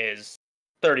who is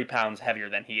 30 pounds heavier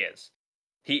than he is.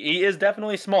 He is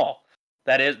definitely small.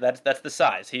 That's the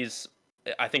size.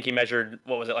 I think he measured,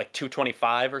 what was it, like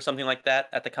 225 or something like that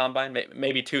at the combine,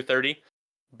 maybe 230.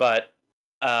 But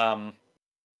I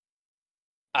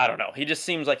don't know. He just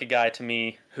seems like a guy to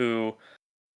me who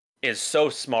is so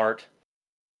smart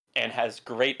and has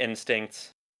great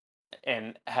instincts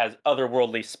and has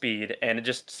otherworldly speed, and it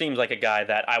just seems like a guy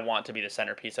that I want to be the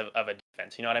centerpiece of a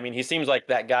defense. You know what I mean? He seems like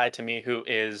that guy to me who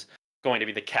is going to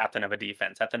be the captain of a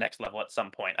defense at the next level at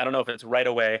some point. I don't know if it's right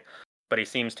away, but he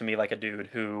seems to me like a dude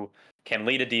who can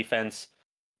lead a defense,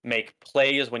 make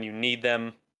plays when you need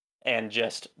them, and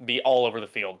just be all over the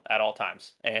field at all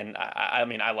times. And I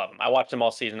mean, I love him. I watched him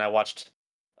all season. I watched,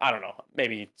 I don't know,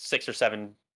 maybe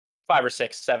 5 or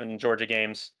 6, 7 Georgia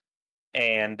games,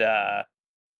 and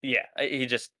yeah, he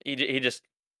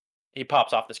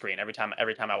pops off the screen every time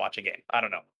I watch a game. I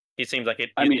don't know. He seems like he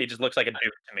just looks like a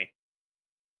dude to me.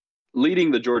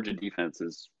 Leading the Georgia defense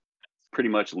is pretty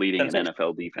much leading an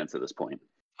NFL defense at this point.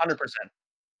 100%.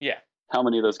 Yeah. How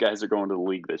many of those guys are going to the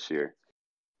league this year,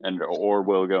 or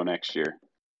will go next year?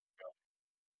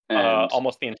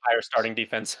 Almost the entire starting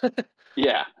defense.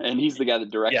 Yeah, and he's the guy that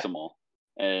directs them all.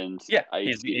 And yeah,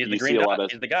 he's the green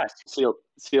dot. He's the guy.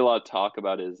 See a lot of talk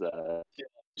about his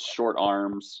short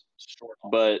arms,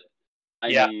 but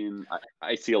I mean,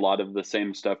 I see a lot of the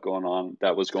same stuff going on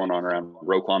that was going on around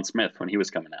Roquan Smith when he was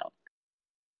coming out.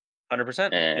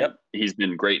 100%. And he's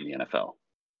been great in the NFL.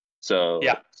 So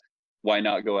why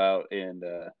not go out and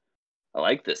I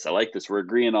like this. We're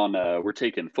agreeing on we're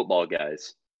taking football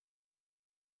guys.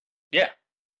 Yeah.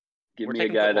 Give me a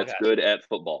guy that's good at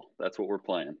football. That's what we're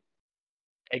playing.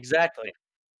 Exactly.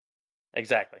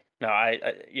 No,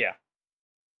 yeah.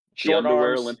 The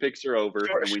underwear Olympics are over,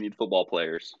 and we need football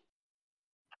players.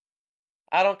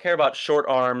 I don't care about short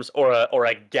arms or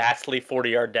a ghastly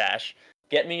 40-yard dash.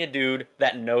 Get me a dude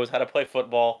that knows how to play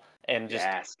football and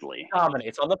just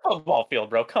dominates on the football field,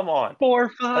 bro. Come on. 4-5.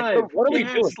 Like, what are we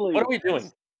doing? What are we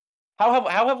doing? How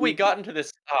have we gotten to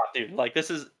this? Oh, dude, like,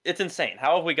 it's insane.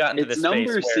 How have we gotten to this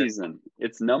space?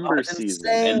 It's number season,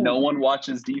 and no one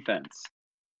watches defense.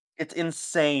 It's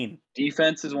insane.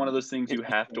 Defense is one of those things you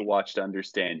have to watch to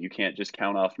understand. You can't just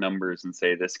count off numbers and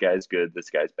say this guy's good, this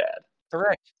guy's bad.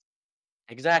 Correct.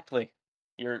 Exactly.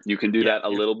 You can do that a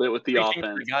little bit with the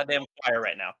offense. Goddamn fire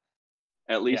right now.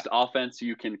 At least offense,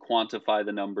 you can quantify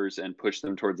the numbers and push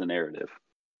them towards a narrative.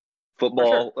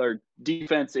 Football or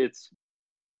defense, it's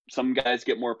some guys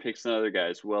get more picks than other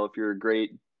guys. Well, if you're a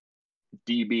great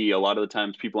DB, a lot of the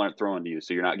times people aren't throwing to you,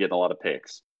 so you're not getting a lot of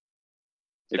picks.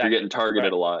 If you're getting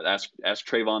targeted a lot, ask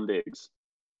Trayvon Diggs.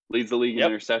 Leads the league in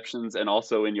interceptions and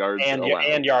also in yards allowed.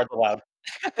 And yards allowed.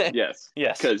 Yes.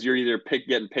 Yes. Because you're either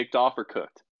getting picked off or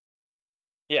cooked.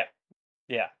 Yeah.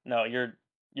 Yeah. No, you're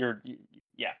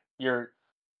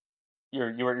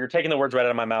taking the words right out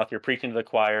of my mouth. You're preaching to the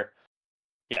choir.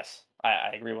 Yes,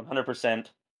 I agree 100%.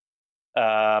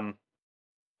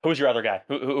 Who's your other guy?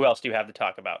 Who else do you have to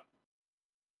talk about?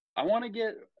 I want to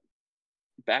get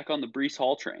back on the Breece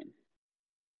Hall train.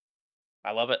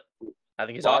 I love it. I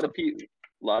think he's awesome.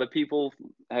 A lot of people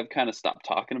have kind of stopped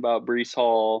talking about Breece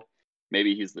Hall.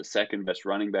 Maybe he's the second best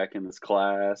running back in this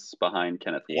class behind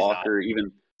Kenneth Walker.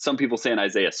 Even some people saying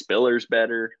Isaiah Spiller's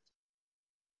better.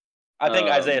 I think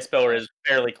Isaiah Spiller is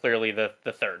fairly clearly the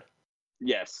third.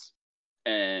 Yes.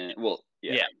 And, well,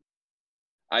 yeah.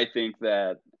 I think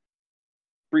that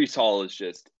Breece Hall is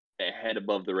just a head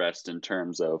above the rest in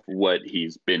terms of what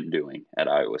he's been doing at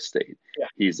Iowa State. Yeah.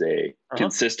 He's a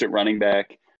consistent running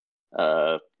back,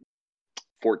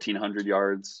 1,400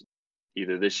 yards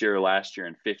either this year or last year,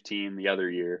 and 15 the other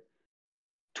year.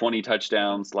 20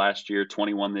 touchdowns last year,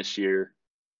 21 this year.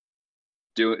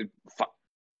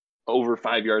 Over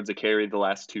 5 yards a carry the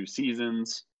last 2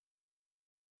 seasons.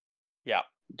 Yeah.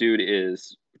 Dude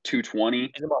is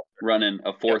 220, running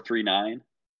a 4.39.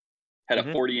 Had a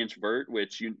 40-inch vert,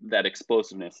 which that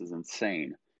explosiveness is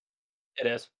insane. It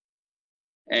is.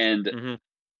 And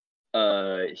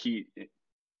I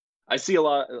see a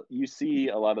lot. You see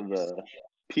a lot of the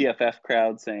PFF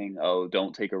crowd saying, "Oh,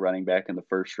 don't take a running back in the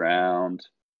first round."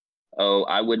 Oh,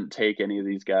 I wouldn't take any of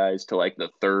these guys to like the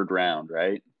 3rd round,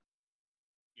 right?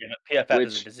 Yeah, PFF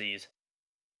is a disease.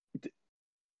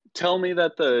 Tell me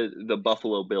that the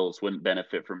Buffalo Bills wouldn't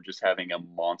benefit from just having a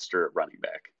monster at running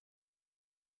back.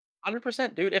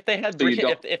 100%, dude. If they had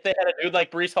if they had a dude like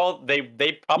Breece Hall, they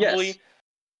probably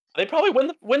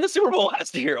win the Super Bowl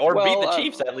last year or beat the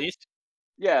Chiefs at least.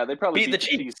 Yeah, they probably beat the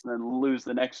Chiefs and then lose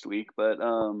the next week, but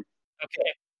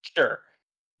okay, sure.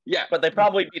 Yeah, but they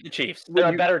probably beat the Chiefs.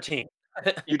 They're a better team.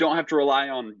 You don't have to rely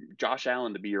on Josh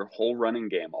Allen to be your whole running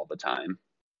game all the time.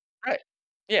 Right.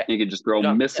 Yeah. You can just throw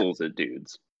missiles at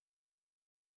dudes.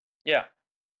 Yeah.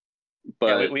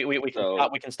 But we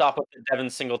can stop with the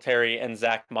Devin Singletary and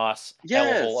Zach Moss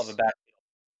hellhole of a backfield.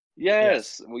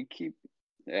 Yes, we keep.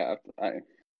 Yeah, And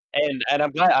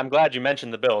I'm glad you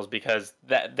mentioned the Bills because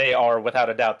that they are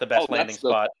without a doubt the best landing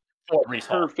spot for Breece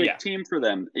Hall. Perfect team for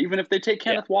them. Even if they take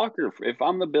Kenneth Walker, if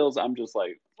I'm the Bills, I'm just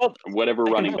like whatever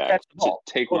running back.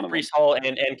 Take both one of Breece Hall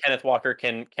and Kenneth Walker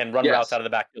can run routes out of the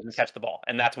backfield and catch the ball,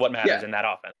 and that's what matters in that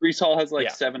offense. Breece Hall has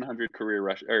 700 career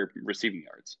receiving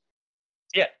yards.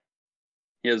 Yeah,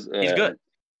 he's good.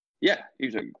 Yeah,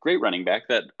 he's a great running back.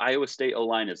 That Iowa State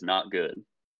O-line is not good.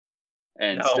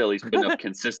 And still, he's putting up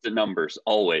consistent numbers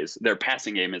always. Their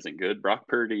passing game isn't good. Brock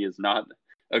Purdy is not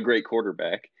a great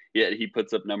quarterback, yet he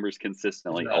puts up numbers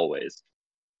consistently always.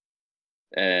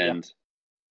 And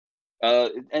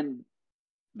and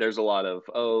there's a lot of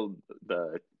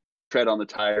the tread on the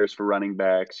tires for running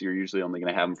backs. You're usually only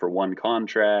going to have them for one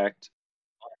contract.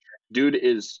 Dude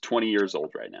is 20 years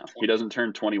old right now. He doesn't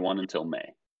turn 21 until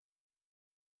May.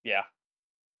 Yeah.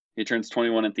 He turns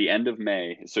 21 at the end of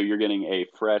May, so you're getting a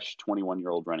fresh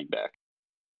 21-year-old running back.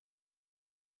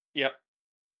 Yep.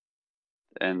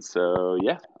 And so,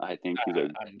 I think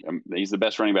he's the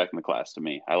best running back in the class to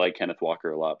me. I like Kenneth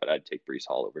Walker a lot, but I'd take Breece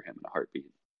Hall over him in a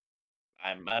heartbeat.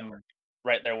 I'm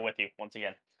right there with you once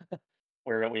again.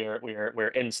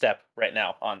 we're in step right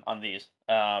now on these.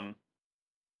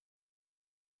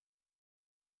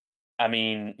 I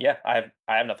mean, I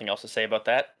have nothing else to say about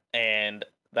that, and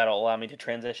that'll allow me to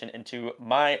transition into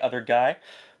my other guy,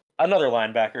 another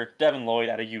linebacker, Devin Lloyd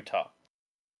out of Utah.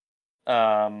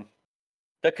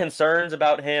 The concerns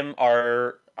about him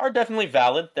are definitely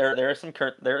valid. There are some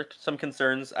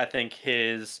concerns. I think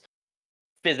his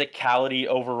physicality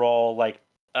overall,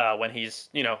 when he's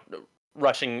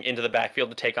rushing into the backfield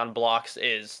to take on blocks,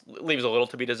 leaves a little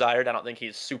to be desired. I don't think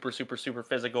he's super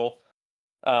physical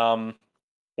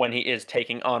when he is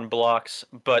taking on blocks.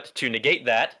 But to negate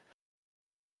that,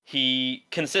 he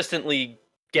consistently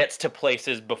gets to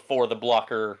places before the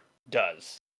blocker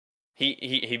does.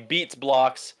 He beats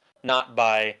blocks not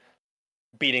by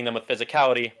beating them with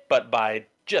physicality, but by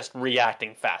just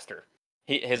reacting faster.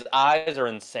 His eyes are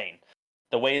insane.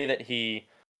 The way that he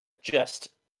just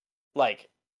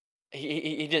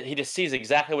he just sees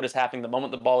exactly what is happening the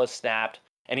moment the ball is snapped,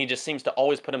 and he just seems to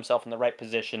always put himself in the right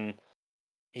position.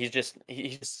 He's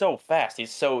so fast.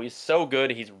 He's so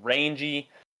good. He's rangy.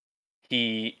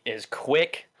 He is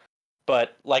quick.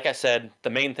 But like I said, the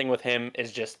main thing with him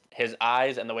is just his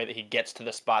eyes and the way that he gets to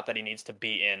the spot that he needs to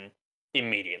be in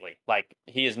immediately. Like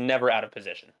he is never out of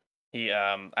position.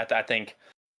 I think,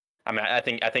 I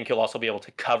think he'll also be able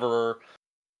to cover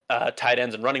tight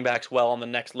ends and running backs well on the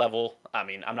next level. I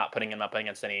mean, I'm not putting him up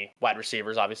against any wide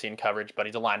receivers, obviously in coverage, but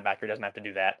he's a linebacker. He doesn't have to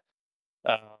do that.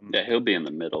 Yeah, he'll be in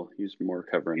the middle. He's more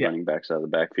covering running backs out of the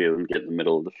backfield and get in the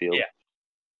middle of the field.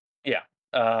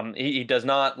 He does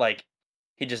not like.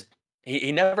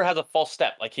 He never has a false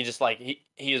step. Like he just like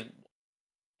he's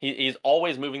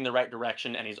always moving the right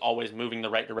direction, and he's always moving the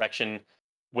right direction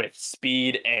with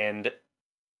speed and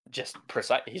just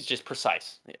precise. He's just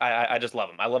precise. I just love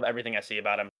him. I love everything I see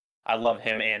about him. I love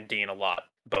him and Dean a lot,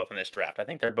 both in this draft. I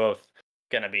think they're both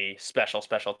going to be special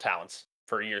talents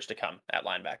for years to come at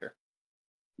linebacker.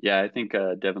 Yeah, I think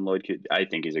Devin Lloyd I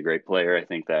think he's a great player. I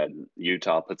think that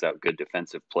Utah puts out good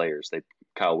defensive players.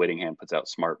 Kyle Whittingham puts out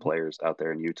smart players out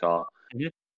there in Utah. Mm-hmm.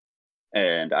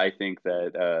 And I think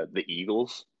that the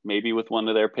Eagles, maybe with one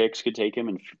of their picks, could take him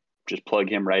and just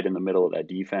plug him right in the middle of that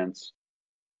defense.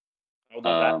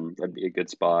 That'd be a good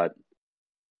spot.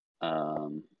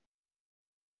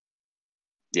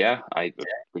 Yeah, I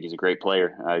think he's a great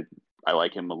player. I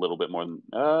like him a little bit more than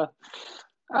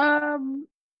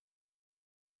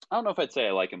I don't know if I'd say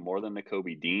I like him more than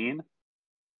Nakobe Dean.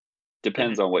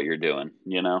 Depends on what you're doing,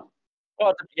 you know?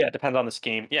 Well, yeah, it depends on the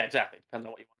scheme. Yeah, exactly. Depends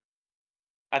on what you want.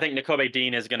 I think Nakobe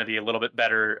Dean is going to be a little bit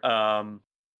better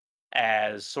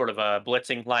as sort of a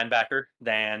blitzing linebacker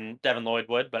than Devin Lloyd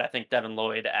would, but I think Devin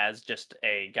Lloyd as just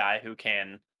a guy who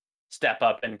can step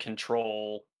up and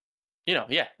control, cover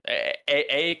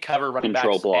running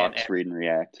control backs. Blocks, read and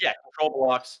react. Yeah, control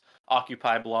blocks,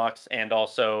 occupy blocks, and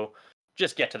also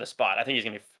just get to the spot. I think he's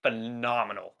going to be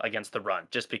phenomenal against the run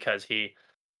just because he's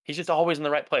just always in the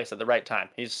right place at the right time.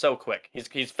 He's so quick.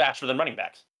 He's faster than running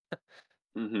backs.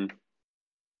 Mm-hmm.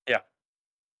 Yeah.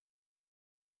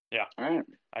 All right.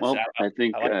 I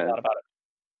think I like a lot about it.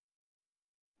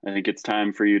 I think it's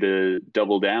time for you to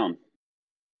double down.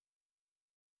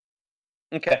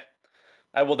 Okay.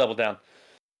 I will double down.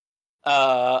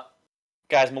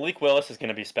 Guys, Malik Willis is going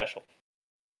to be special.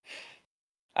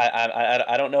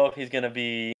 I don't know if he's going to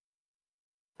be.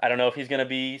 I don't know if he's going to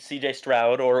be C.J.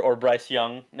 Stroud or Bryce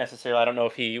Young necessarily. I don't know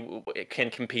if he can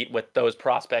compete with those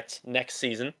prospects next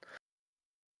season.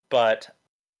 But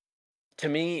to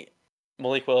me,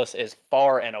 Malik Willis is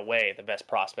far and away the best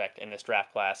prospect in this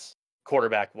draft class,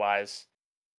 quarterback-wise.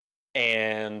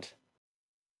 And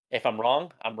if I'm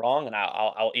wrong, I'm wrong, and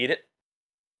I'll eat it,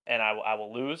 and I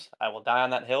will lose. I will die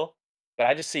on that hill. But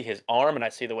I just see his arm, and I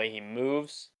see the way he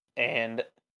moves, and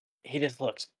he just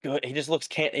looks good. He just looks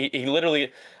he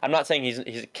literally. I'm not saying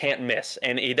he can't miss,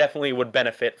 and he definitely would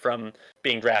benefit from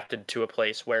being drafted to a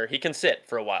place where he can sit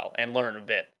for a while and learn a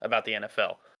bit about the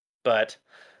NFL. But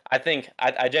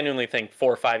I genuinely think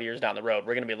 4 or 5 years down the road,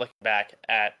 we're going to be looking back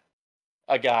at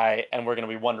a guy, and we're going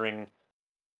to be wondering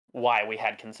why we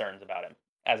had concerns about him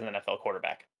as an NFL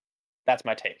quarterback. That's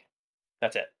my take.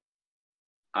 That's it.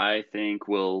 I think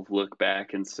we'll look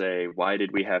back and say, why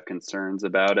did we have concerns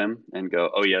about him? And go,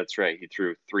 oh, yeah, that's right. He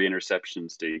threw 3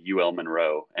 interceptions to UL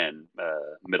Monroe and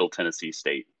Middle Tennessee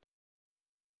State.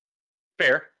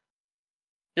 Fair.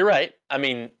 You're right. I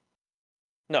mean,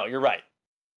 no, you're right.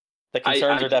 The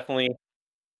concerns are definitely...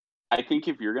 I think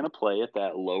if you're going to play at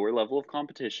that lower level of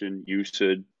competition, you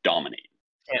should dominate.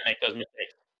 Can't make those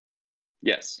mistakes.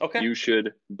 Yes. Okay. You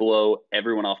should blow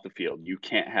everyone off the field. You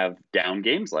can't have down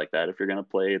games like that if you're going to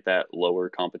play at that lower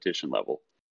competition level.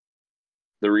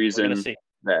 The reason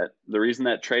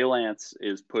that Trey Lance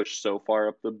is pushed so far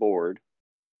up the board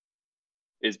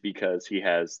is because he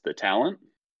has the talent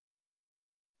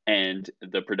and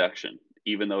the production,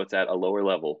 even though it's at a lower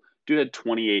level. Dude had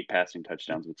 28 passing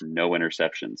touchdowns with no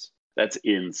interceptions. That's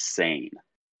insane.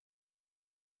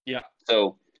 Yeah.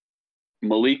 So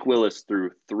Malik Willis threw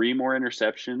 3 more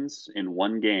interceptions in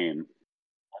one game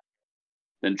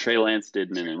than Trey Lance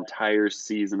did in an entire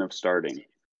season of starting.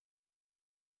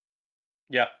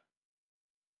 Yeah.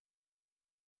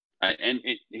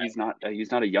 He's not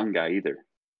a young guy either.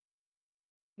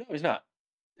 No, he's not.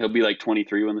 He'll be like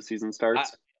 23 when the season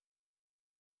starts.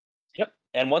 Yep.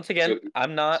 And once again,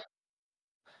 I'm not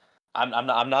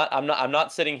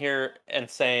sitting here and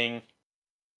saying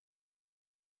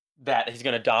that he's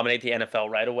going to dominate the NFL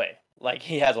right away. Like,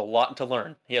 he has a lot to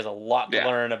learn. He has a lot to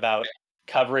learn about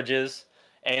coverages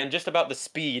and just about the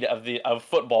speed of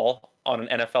football on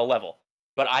an NFL level.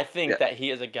 But I think that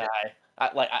he is a guy.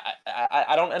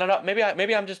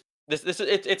 Maybe I'm just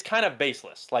it's kind of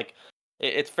baseless. Like,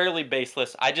 it's fairly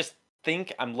baseless. I just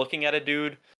think I'm looking at a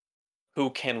dude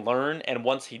who can learn, and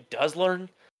once he does learn,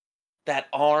 that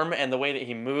arm and the way that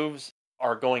he moves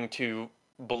are going to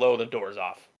blow the doors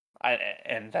off.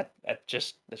 That's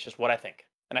just what I think.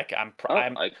 And I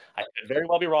could very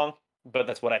well be wrong, but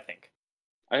that's what I think.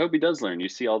 I hope he does learn. You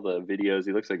see all the videos.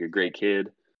 He looks like a great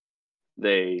kid.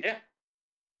 He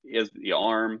has the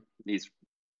arm. He's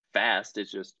fast.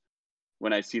 It's just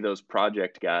when I see those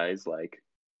project guys like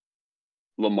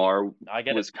Lamar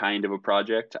was kind of a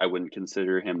project. I wouldn't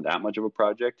consider him that much of a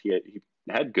project. He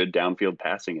had good downfield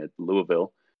passing at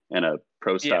Louisville and a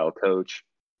pro style coach.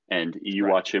 And you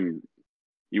watch him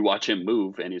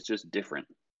move, and it's just different.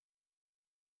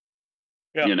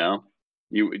 Yeah. You know,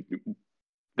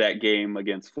 that game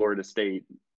against Florida State,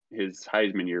 his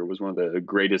Heisman year was one of the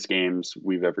greatest games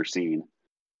we've ever seen.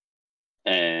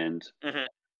 And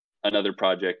another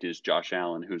project is Josh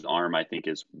Allen, whose arm I think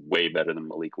is way better than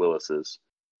Malik Willis's.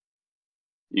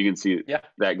 You can see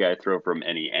that guy throw from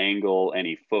any angle,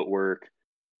 any footwork.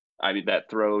 I mean, that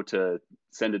throw to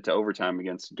send it to overtime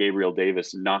against Gabriel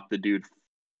Davis knocked the dude.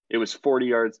 It was 40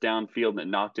 yards downfield and it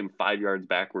knocked him 5 yards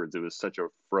backwards. It was such a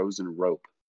frozen rope.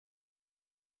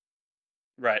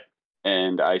 Right.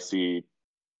 And I see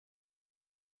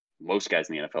most guys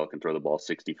in the NFL can throw the ball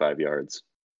 65 yards.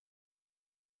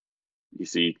 You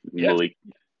see Malik,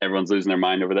 everyone's losing their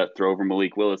mind over that throw over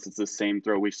Malik Willis. It's the same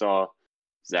throw we saw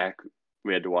Zach.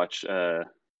 We had to watch, can't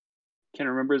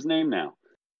remember his name now.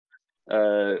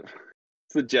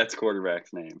 It's the Jets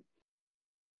quarterback's name.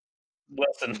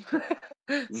 Wilson.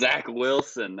 Zach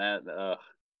Wilson, the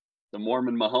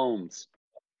Mormon Mahomes.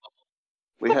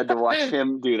 We had to watch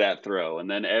him do that throw, and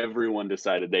then everyone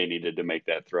decided they needed to make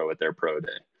that throw at their pro day.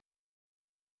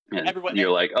 And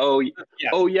you're like,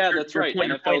 that's right.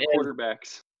 NFL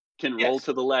quarterbacks can roll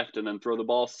to the left and then throw the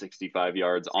ball 65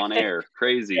 yards on air.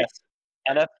 Crazy. Yes.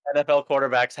 NFL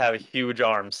quarterbacks have huge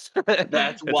arms.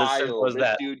 That's wild.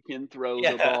 This dude can throw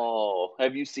the ball.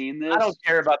 Have you seen this? I don't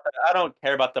care about that. I don't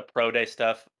care about the pro day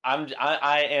stuff.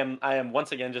 I am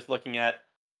once again just looking at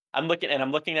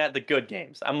the good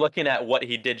games. I'm looking at what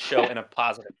he did show in a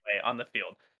positive way on the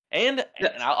field. And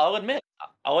I'll admit,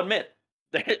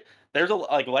 there's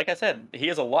like I said, he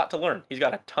has a lot to learn. He's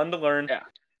got a ton to learn. Yeah.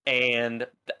 And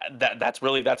that's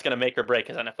going to make or break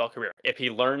his NFL career. If he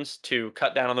learns to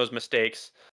cut down on those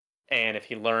mistakes, and if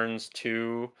he learns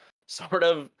to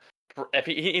if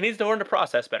he needs to learn to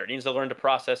process better. He needs to learn to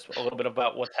process a little bit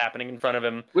about what's happening in front of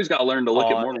him. He's got to learn to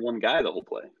look at more than one guy the whole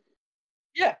play.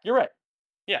 Yeah, you're right.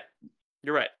 Yeah,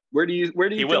 you're right. Where do you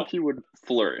think he would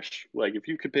flourish? Like, if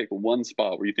you could pick one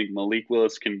spot where you think Malik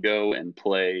Willis can go and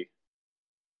play,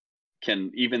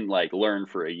 can even like learn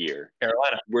for a year.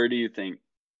 Carolina. Where do you think?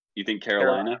 You think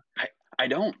Carolina? I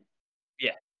don't.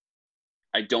 Yeah.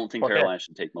 I don't think Carolina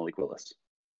should take Malik Willis.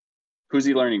 Who's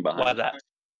he learning behind? Why that?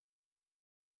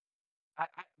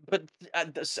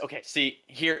 See,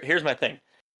 here's my thing.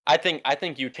 I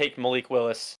think you take Malik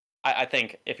Willis. I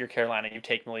think if you're Carolina, you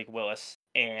take Malik Willis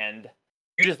and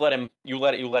you just let him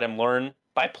learn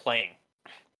by playing.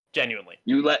 Genuinely.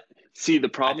 The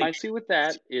problem I see with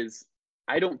that is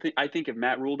I think if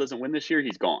Matt Rule doesn't win this year,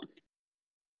 he's gone.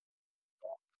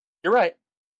 You're right.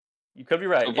 You could be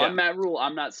right. If I'm Matt Rule,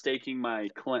 I'm not staking my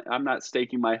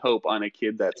hope on a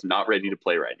kid that's not ready to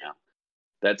play right now.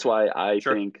 That's why I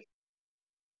think.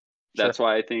 That's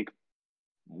why I think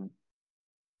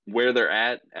where they're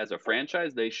at as a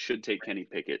franchise, they should take Kenny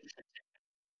Pickett.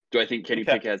 Do I think Kenny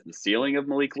Pickett has the ceiling of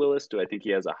Malik Willis? Do I think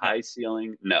he has a high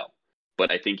ceiling? No,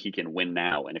 but I think he can win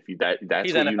now. And if that's what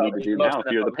you need to do now,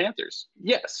 if you're the Panthers,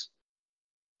 yes.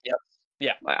 Yep.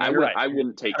 Yeah. I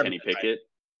wouldn't take Kenny Pickett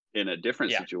in a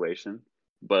different situation,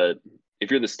 but if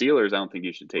you're the Steelers, I don't think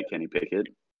you should take Kenny Pickett.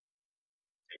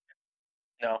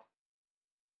 No.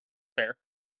 Fair.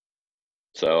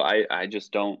 So I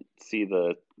just don't see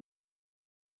the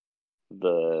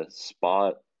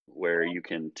spot where you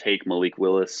can take Malik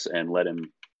Willis and let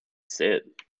him sit.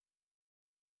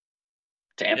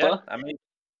 Tampa? Yeah, I mean,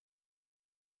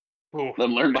 let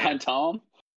him learn behind Tom.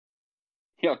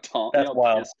 Pissed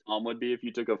Tom would be if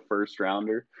you took a first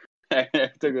rounder.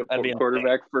 Took a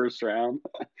quarterback first round.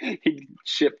 He'd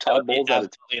ship Todd Bowles out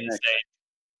of town.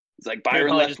 It's like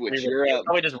Byron Leftwich, you're up.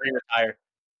 Probably just re-retire.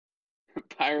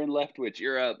 Byron Leftwich,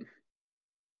 you're up.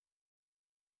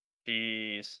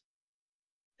 Jeez.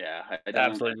 Yeah,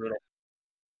 absolutely brutal.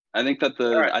 I think that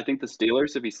I think the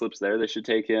Steelers, if he slips there, they should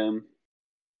take him.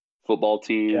 Football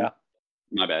team. Yeah.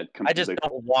 My bad. I just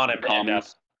don't want him to end up.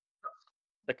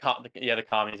 The commies.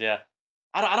 Yeah.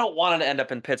 I don't want him to end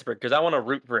up in Pittsburgh because I want to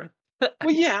root for him.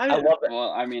 Well, yeah, I love it. Well,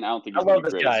 I mean, I don't think he's I love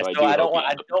this great, guy, so I don't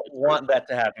want that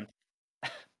to happen.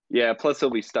 Yeah, plus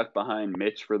he'll be stuck behind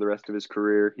Mitch for the rest of his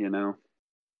career,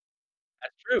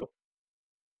 That's true.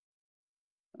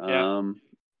 I'm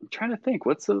trying to think.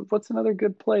 What's another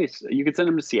good place? You could send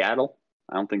him to Seattle.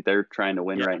 I don't think they're trying to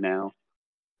win right now.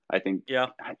 I think. Yeah.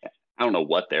 I don't know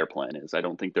what their plan is. I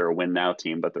don't think they're a win now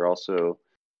team, but they're also.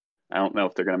 I don't know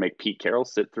if they're going to make Pete Carroll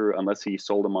sit through unless he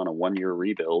sold him on a 1-year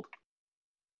rebuild.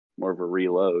 More of a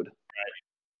reload. Right.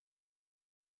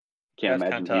 Can't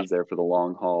imagine he's there for the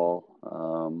long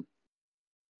haul.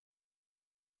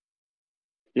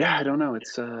 Yeah, I don't know.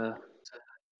 It's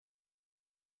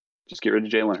just get rid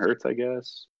of Jalen Hurts, I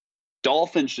guess.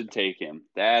 Dolphins should take him.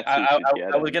 That's who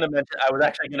should get him. I was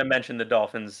actually gonna mention the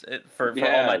Dolphins for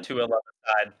all my 211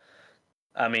 side.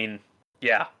 I mean,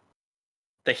 yeah,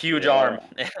 the huge arm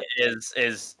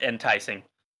is enticing.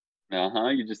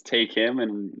 You just take him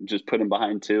and just put him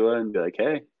behind Tua and be like,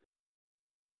 hey,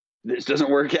 this doesn't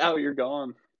work out, you're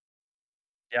gone.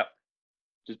 Yep.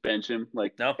 Just bench him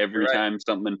every time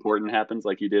something important happens,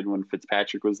 like you did when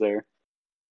Fitzpatrick was there.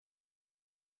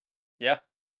 Yeah.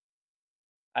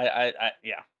 I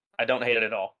don't hate it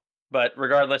at all. But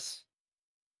regardless,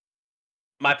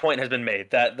 my point has been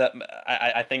made. That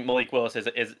I think Malik Willis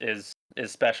is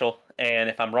special, and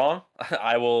if I'm wrong,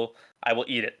 I will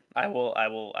eat it. I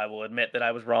will admit that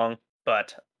I was wrong,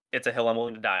 but it's a hill I'm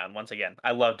willing to die on. Once again,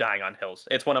 I love dying on hills.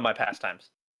 It's one of my pastimes.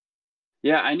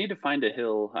 Yeah, I need to find a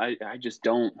hill. I just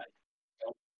don't.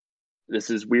 This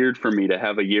is weird for me to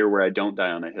have a year where I don't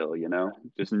die on a hill.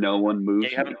 Just no one moves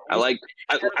me. I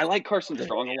like Carson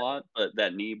Strong a lot, but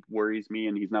that knee worries me,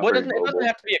 and he's not very mobile. It doesn't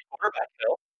have to be a quarterback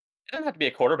hill. It doesn't have to be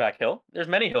a quarterback hill. There's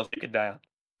many hills you could die on.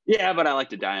 Yeah, but I like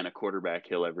to die on a quarterback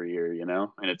hill every year, and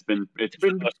it's been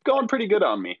going pretty good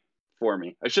for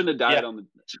me. I shouldn't have died on the.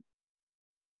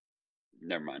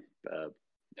 Never mind.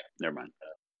 Never mind.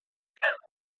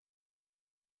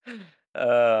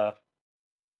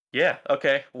 Yeah.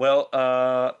 Okay. Well.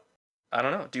 I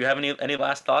don't know. Do you have any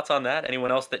last thoughts on that?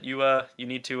 Anyone else that you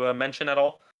need to mention at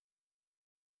all?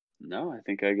 No, I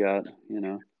think I got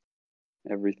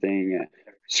everything.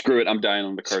 Screw it. I'm dying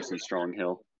on the Carson Strong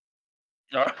hill.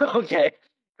 Okay.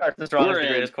 Carson Strong is the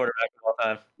greatest quarterback of all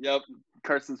time. Yep.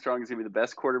 Carson Strong is going to be the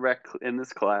best quarterback in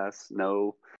this class.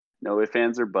 No ifs,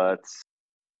 ands, or buts.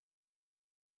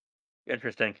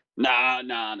 Interesting. Nah.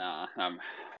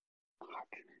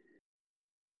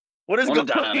 What is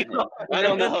going on? I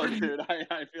don't know, dude.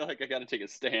 I feel like I got to take a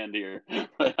stand here,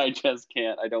 but I just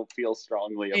can't. I don't feel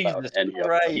strongly about any of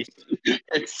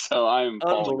it. So I'm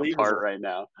falling apart right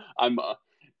now. I'm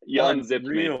you unzipped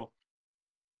me.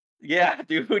 Yeah,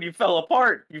 dude, you fell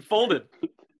apart. You folded.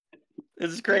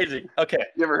 This is crazy. Okay.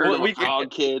 You ever heard of a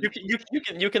frog kid?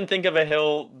 You can think of a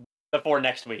hill before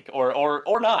next week, or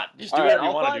not. Just do whatever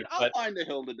you want to do. I'll find a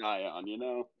hill to die on.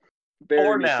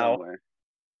 Bury me somewhere.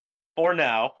 For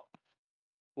now,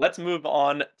 let's move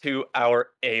on to our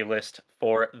A-list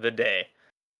for the day.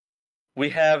 We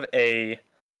have a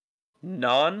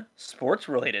non-sports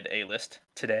related A-list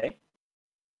today.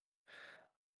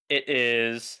 It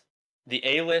is the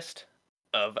A-list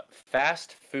of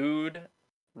fast food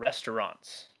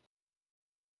restaurants.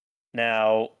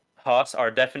 Now, Haas, our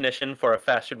definition for a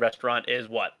fast food restaurant is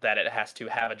what? That it has to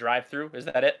have a drive-through? Is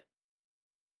that it?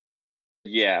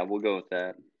 Yeah, we'll go with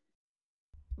that.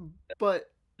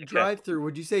 But drive-through,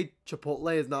 would you say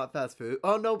Chipotle is not fast food?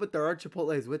 Oh, no, but there are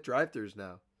Chipotles with drive-thrus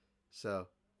now. So,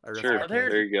 sure,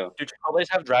 there you go. Do Chipotles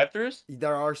have drive-thrus?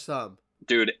 There are some.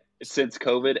 Dude, since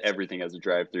COVID, everything has a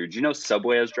drive-thru. Do you know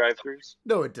Subway has drive-thrus?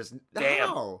 No, it doesn't. Damn.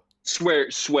 How? Swear.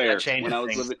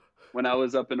 When I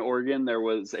was up in Oregon, there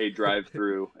was a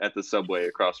drive-thru at the Subway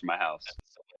across from my house.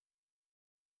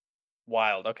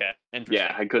 Wild. Okay. Interesting.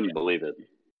 Yeah, I couldn't believe it.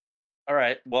 All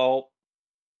right. Well,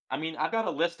 I mean, I've got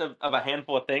a list of a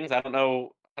handful of things. I don't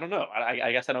know.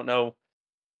 I guess I don't know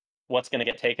what's going to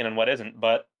get taken and what isn't.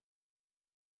 But,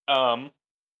 yeah.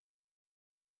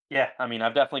 I mean,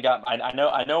 I've definitely got. I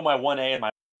know my 1A and my.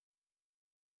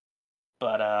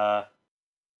 But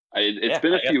it's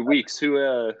been a few weeks. Who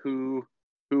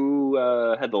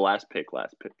had the last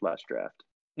draft?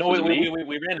 No, we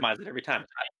randomize it every time.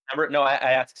 Remember? No, I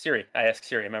asked Siri.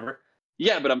 Remember?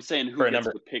 Yeah, but I'm saying who gets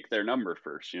to pick their number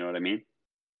first. You know what I mean?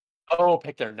 Oh,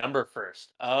 pick their number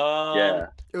first. Yeah.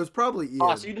 It was probably Ian.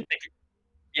 Haas, you didn't pick.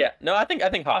 Yeah. No, I think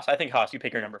Haas. You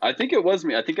pick your number first. I think it was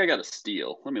me. I think I got a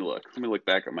steal. Let me look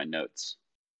back at my notes.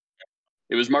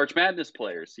 It was March Madness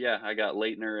players. Yeah, I got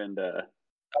Leitner and Oh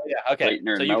yeah, okay.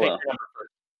 Leitner so and you Mella. pick your number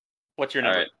first. What's your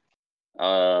number?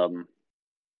 All right.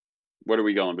 What are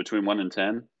we going, between 1 and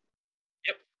 10?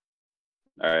 Yep.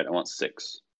 All right, I want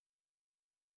 6.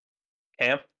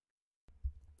 Cam?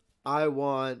 I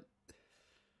want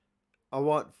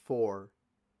 4.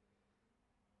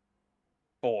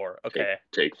 4. Okay.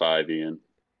 Take 5, Ian.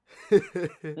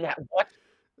 Yeah. What?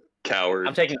 Coward.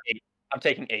 I'm taking 8. I'm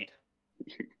taking 8.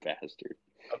 You bastard.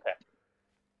 Okay.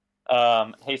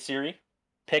 Hey Siri,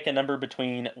 pick a number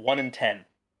between 1 and 10.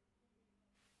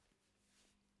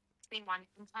 Between 1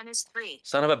 and 10 is 3.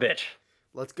 Son of a bitch.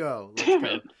 Let's go. Damn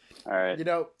it. All right.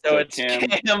 So it's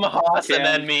Cam, Haas, and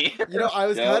then me. I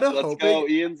was kind of hoping. Let's go.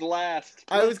 Ian's last.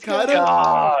 I was kind of.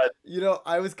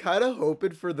 I was kind of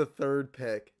hoping for the third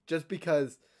pick, just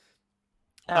because.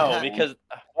 Because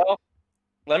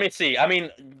let me see. I mean,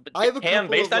 Cam,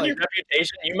 based on your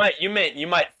reputation, you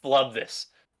might flub this.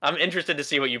 I'm interested to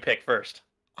see what you pick first.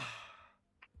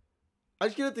 I'm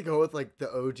just gonna have to go with like the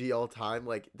OG all time.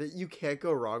 Like you can't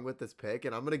go wrong with this pick,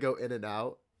 and I'm gonna go in and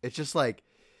out. It's just like,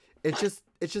 it's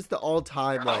just the all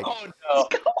time like. Oh no!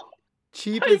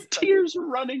 Cheap as tears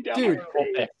running down. Dude,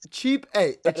 cheap.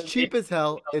 Hey, it's cheap as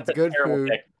hell. It's good food.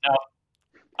 Pick. No,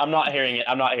 I'm not hearing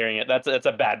it. That's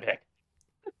a bad pick.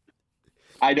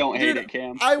 I don't hate it,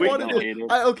 Cam. I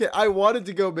wanted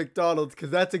to go McDonald's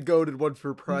because that's a goated one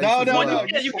for price. No,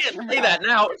 you can't say that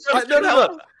now.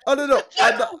 No.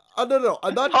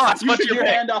 I'm not. Haas, you took your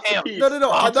hand off the piece.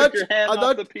 No. I'm not.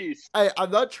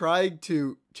 I'm not trying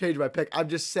to change my pick. I'm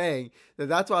just saying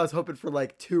that's why I was hoping for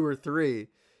like 2 or 3,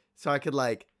 so I could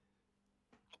like.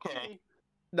 Okay.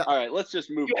 No. All right, let's just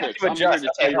move picks. I'm here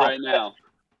to tell you right now.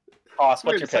 Haas,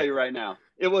 I'm here to tell you right now.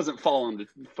 It wasn't falling to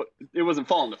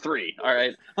 3. All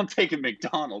right, I'm taking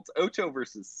McDonald's. Ocho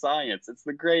versus science. It's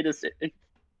the greatest.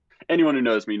 Anyone who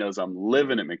knows me knows I'm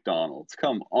living at McDonald's.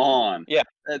 Come on. Yeah,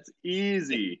 that's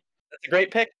easy. That's a great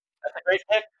pick.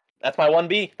 That's my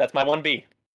 1B.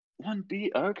 1B.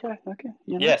 Okay.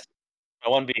 Yes,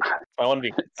 my 1B.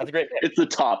 That's a great pick. It's the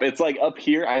top. It's like up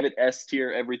here. I have it S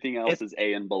tier. Everything else is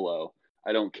A and below.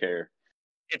 I don't care.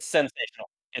 It's sensational.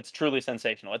 It's truly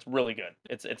sensational. It's really good.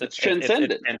 It's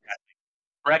transcendent. It's fantastic.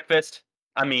 Breakfast.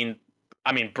 I mean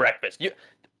breakfast.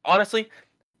 Honestly,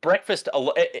 breakfast.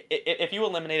 If you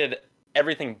eliminated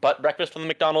everything but breakfast from the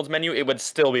McDonald's menu, it would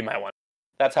still be my one.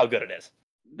 That's how good it is.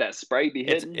 That Sprite be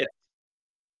hitting.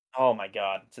 Oh my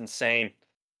god, it's insane.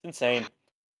 It's insane.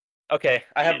 Okay,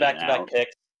 I have back-to-back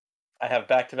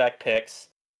picks.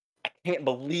 I can't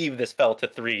believe this fell to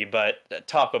 3, but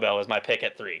Taco Bell is my pick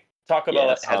at 3. Taco Bell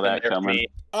has been there for me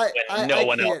when no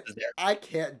one else is there. I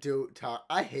can't do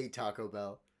I hate Taco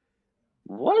Bell.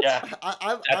 What? Yeah,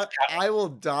 I will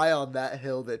die on that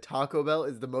hill that Taco Bell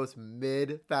is the most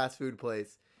mid fast food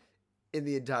place in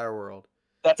the entire world.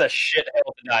 That's a shit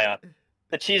hill to die on.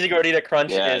 The cheesy gordita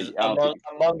crunch is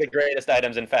among the greatest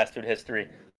items in fast food history.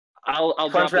 I'll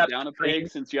drop it down a peg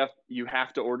since you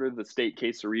have to order the steak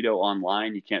quesarito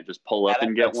online. You can't just pull up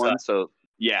and get one. So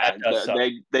yeah,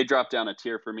 they dropped down a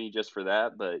tier for me just for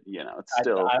that. But it's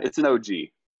still it's an OG.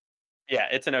 Yeah,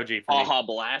 it's an OG for me. Baja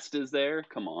Blast is there.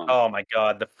 Come on. Oh my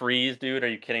god, the freeze, dude. Are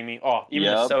you kidding me? Oh,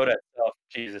 even the soda itself.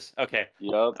 Jesus. Okay.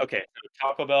 Yep. Okay. So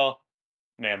Taco Bell,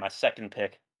 man, my second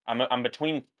pick. I'm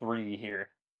between 3 here.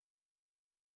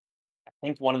 I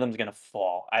think one of them's gonna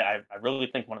fall. I really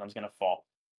think one of them's gonna fall.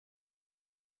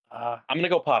 I'm gonna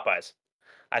go Popeyes.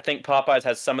 I think Popeyes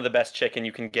has some of the best chicken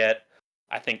you can get.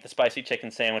 I think the spicy chicken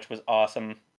sandwich was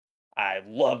awesome. I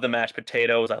love the mashed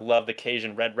potatoes. I love the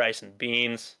Cajun red rice and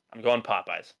beans. I'm going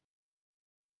Popeyes.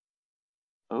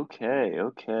 Okay.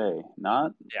 Yeah.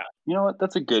 You know what?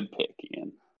 That's a good pick,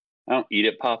 Ian. I don't eat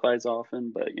at Popeyes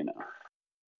often, but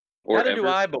Neither do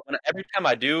I, but every time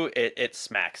I do, it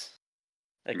smacks.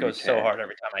 It goes so hard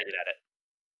every time I eat at it.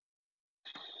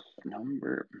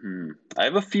 I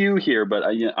have a few here, but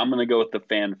I'm going to go with the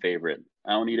fan favorite.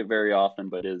 I don't eat it very often,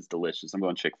 but it is delicious. I'm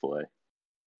going Chick-fil-A. It's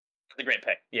a great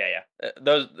pick. Yeah.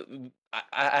 Those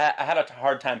I had a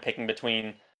hard time picking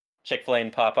between Chick-fil-A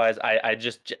and Popeyes. I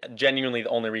just genuinely, the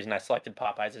only reason I selected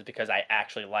Popeyes is because I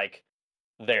actually like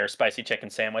their spicy chicken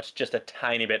sandwich just a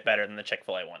tiny bit better than the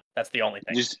Chick-fil-A one. That's the only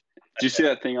thing. Did you see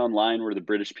that thing online where the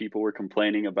British people were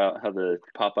complaining about how the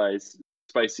Popeyes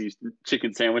spicy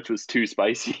chicken sandwich was too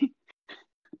spicy?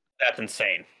 That's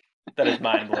insane. That is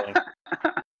mind-blowing.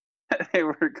 They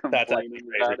were complaining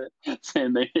about it,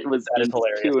 saying it was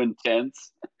too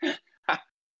intense.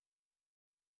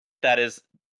 That is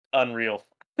unreal.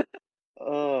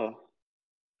 Oh.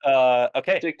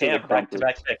 Okay, damn,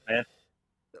 back-to-back pick, man.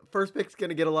 First pick's going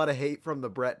to get a lot of hate from the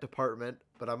Brett department,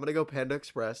 but I'm going to go Panda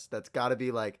Express. That's got to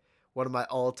be like one of my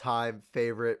all-time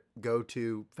favorite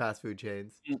go-to fast food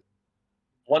chains.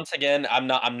 Once again, I'm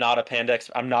not a Panda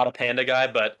guy,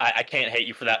 but I can't hate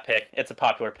you for that pick. It's a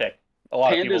popular pick. A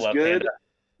lot of people love Panda.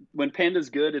 When Panda's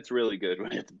good, it's really good.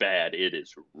 When it's bad, it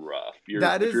is rough. You're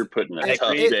putting a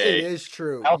tough day. It is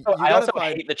true. I also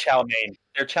hate the chow mein.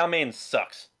 Their chow mein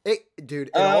sucks. It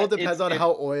all depends on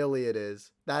how oily it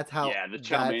is. That's how. Yeah, the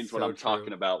chow mein's what I'm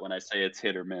talking about when I say it's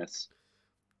hit or miss.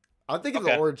 I'm thinking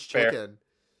the orange chicken.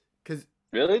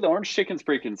 Really, the orange chicken's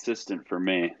pretty consistent for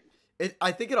me.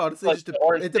 I think it honestly just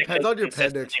it depends on your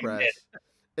Panda Express.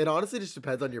 It honestly just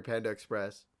depends on your Panda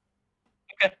Express.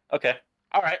 Okay.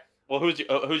 All right. Well, who's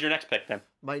your next pick then?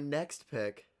 My next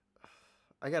pick,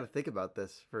 I got to think about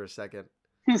this for a second.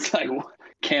 It's like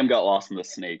Cam got lost in the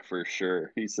snake for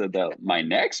sure. He said that my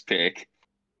next pick.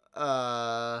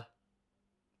 I'll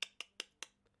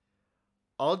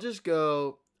go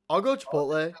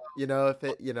Chipotle.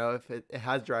 If it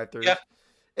has drive-throughs. Yeah.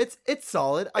 It's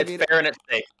solid. It's fair and it's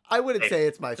safe. I wouldn't say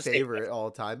it's my favorite all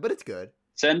time, but it's good.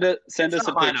 Send us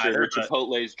a picture of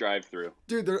Chipotle's drive-through.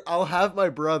 Dude, I'll have my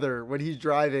brother when he's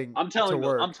driving to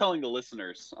work. I'm telling the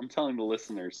listeners.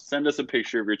 Send us a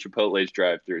picture of your Chipotle's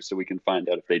drive-through so we can find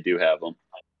out if they do have them.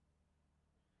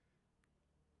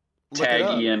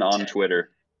 Tag Ian on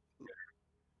Twitter.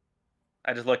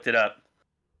 I just looked it up.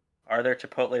 Are there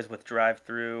Chipotle's with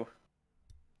drive-through?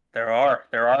 There are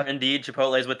indeed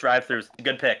Chipotle's with drive-throughs. It's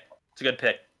a good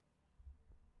pick.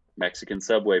 Mexican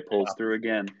Subway pulls through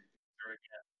again.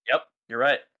 Yep, you're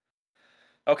right.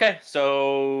 Okay,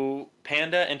 so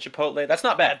Panda and Chipotle. That's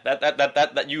not bad.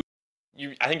 That you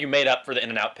I think you made up for the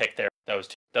In-N-Out pick there. Those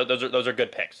two. Those are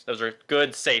good picks. Those are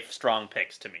good, safe, strong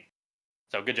picks to me.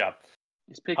 So good job.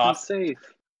 He's picking safe.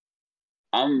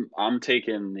 I'm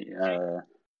taking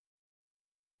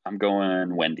I'm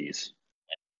going Wendy's.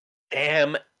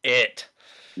 Damn it.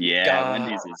 Yeah,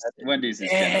 God. Wendy's is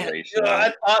generation.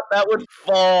 I thought that would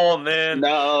fall, man.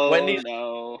 No. Damn. Wendy's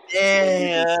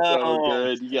is so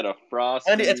good. You get a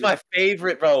Frosty. It's my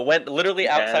favorite, bro. Literally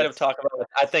outside of Taco Bell,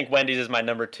 I think Wendy's is my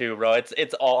number 2, bro.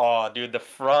 It's all, dude. The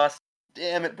Frost.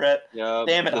 Damn it, Brett. Yeah.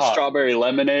 Damn it, the strawberry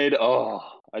lemonade. Oh,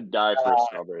 I'd die for a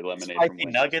strawberry lemonade. Spicy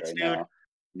nuggets, dude. Now.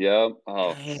 Yep.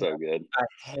 Oh, so good. I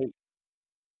hate.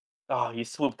 Oh, you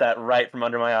swooped that right from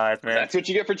under my eyes, man. That's what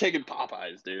you get for taking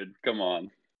Popeyes, dude. Come on.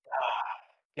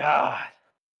 God.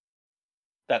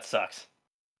 That sucks.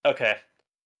 Okay.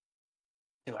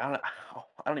 Dude, I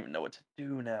don't even know what to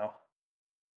do now.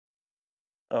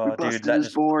 Oh, dude, that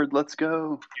just board. Let's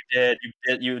go. You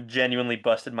did. You genuinely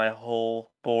busted my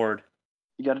whole board.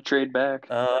 You got to trade back.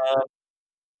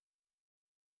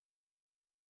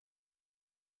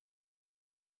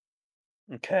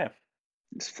 Okay.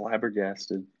 He's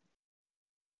flabbergasted.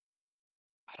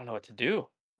 I don't know what to do.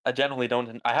 I generally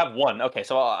don't. I have one. Okay,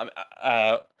 so I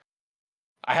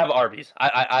have Arby's.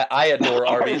 I adore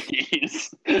Arby's.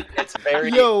 It's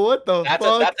very. Yo, what the fuck?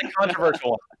 That's a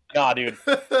controversial one. Nah, dude.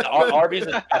 Arby's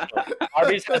is special.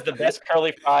 Arby's has the best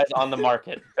curly fries on the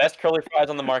market.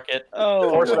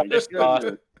 Oh,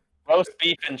 roast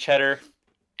beef and cheddar.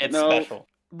 It's special.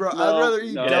 Bro, I'd rather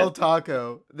eat Del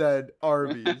Taco than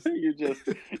Arby's.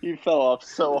 You fell off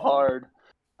so hard.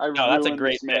 That's a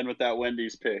great man with that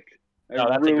Wendy's pick.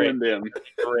 That's ruined him.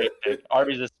 A great pick.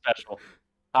 Arby's is special.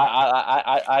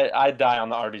 I die on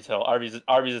the Arby's hill. Arby's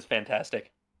is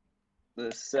fantastic.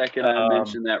 The second I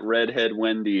mentioned that redhead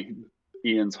Wendy,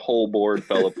 Ian's whole board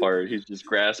fell apart. He's just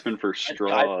grasping for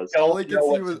straws. All he can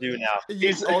see was do now.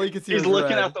 He's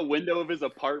looking out the window of his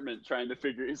apartment trying to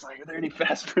figure. He's like, "Are there any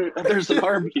fast food? There's an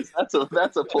Arby's. That's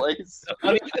a place."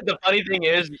 The funny thing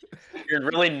is, you're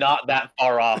really not that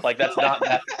far off. Like that's not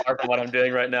that far from what I'm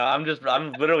doing right now. I'm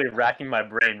literally racking my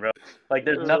brain, bro. Like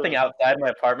there's nothing outside my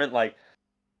apartment. Like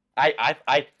I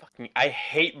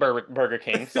hate Burger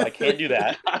King, so I can't do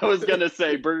that. I was gonna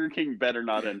say Burger King better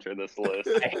not enter this list.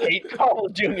 I hate Carl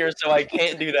Jr., so I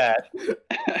can't do that.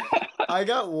 I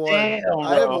got one. Damn,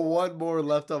 I have one more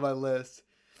left on my list.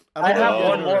 I have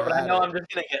one more, but I know I'm just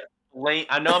gonna get blamed.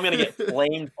 I know I'm gonna get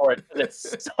blamed for it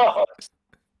because it sucks.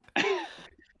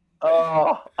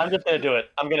 Oh, I'm just gonna do it.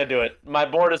 I'm gonna do it. My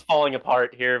board is falling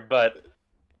apart here, but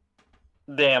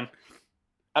damn.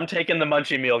 I'm taking the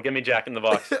munchie meal. Give me Jack in the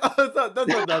Box. That's not that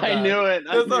bad. I knew it.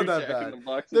 That's not that bad.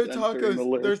 They're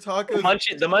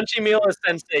tacos. The munchie meal is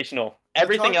sensational.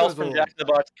 Everything else from Jack in the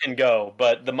Box can go,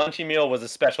 but the munchie meal was a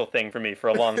special thing for me for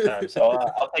a long time. So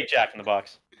I'll take Jack in the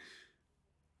Box.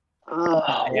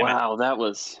 Oh, wow, that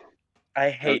was. I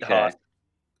hate Haas.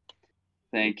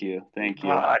 Thank you.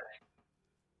 God.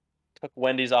 Took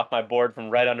Wendy's off my board from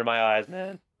right under my eyes,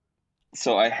 man.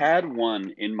 So I had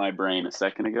one in my brain a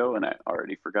second ago, and I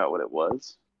already forgot what it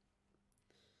was.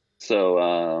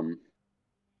 So,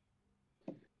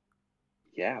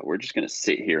 yeah, we're just gonna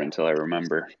sit here until I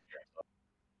remember.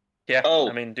 Yeah. Oh,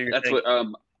 I mean, do your that's thing. what.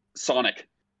 Sonic.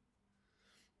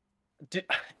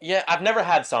 Yeah, I've never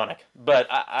had Sonic, but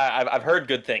I've heard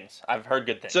good things.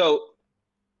 So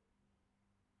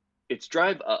it's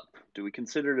drive up, Do we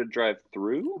consider it a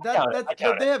drive-through? They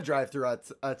have drive-through at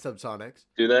Subsonics.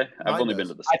 Do they? I've Mine only does. been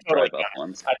to the totally drive-up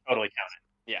ones. I totally count it.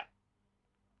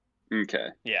 Yeah. Okay.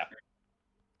 Yeah.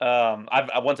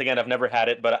 I've never had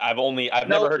it, but I've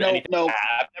never heard anything. No.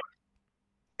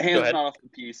 Hands not off the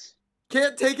piece.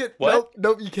 Can't take it. What?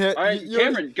 Nope, you can't. All right,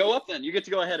 Cameron, go up then. You get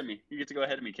to go ahead of me.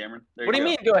 Cameron. What do you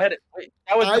mean? Go ahead. Wait,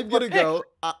 I'm gonna go.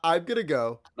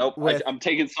 Nope, I'm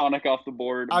taking Sonic off the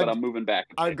board, but I'm moving back.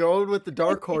 I'm going with the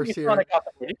dark horse here. Sonic off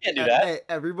the board. You can't do that. Hey,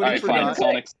 everybody forgot.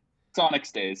 Sonic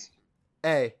stays.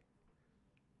 Hey,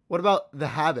 what about the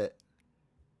Habit?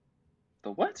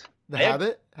 The what? The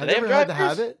Habit? Have you ever had the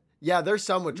Habit? Yeah, there's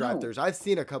some with drive-thrus. I've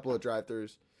seen a couple of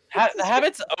drive-thrus. The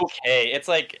Habit's okay. It's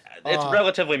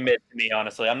relatively mid to me,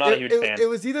 honestly. I'm not a huge fan. It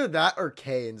was either that or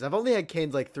Cane's. I've only had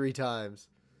Cane's like 3 times.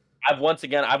 I've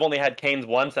only had Cane's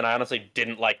once, and I honestly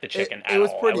didn't like the chicken at all. It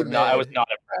was pretty mid. I was not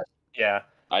impressed. Yeah.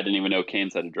 I didn't even know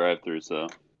Cane's had a drive-thru, so.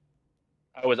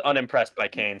 I was unimpressed by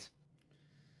Cane's.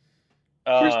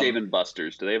 Where's Dave &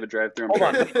 Buster's? Do they have a drive-thru? Hold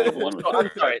on.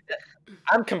 I'm sorry.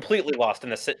 I'm completely lost in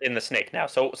the snake now.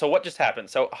 So what just happened?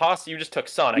 So Haas, you just took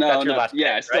Sonic. That's your last pick,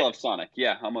 I still right? have Sonic.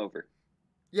 Yeah, I'm over.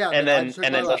 Yeah, and then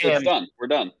Cam, it's done. We're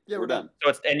done. Yeah, we're done.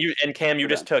 So Cam, you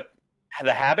just took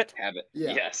the Habit.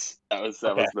 Yeah. Yes, that was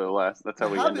the last. That's how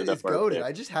we ended up. The Habit is goated.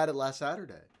 I just had it last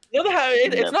Saturday. You know,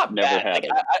 it's not bad.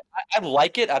 I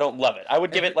like it. I don't love it. I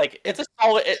would give it it's a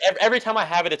solid. Every time I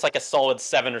have it, it's like a solid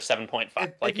 7 or 7.5.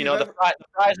 The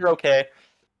fries are okay.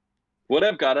 What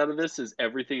I've got out of this is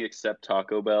everything except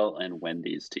Taco Bell and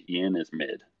Wendy's to Ian is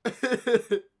mid.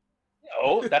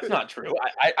 No, that's not true.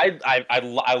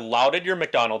 I lauded your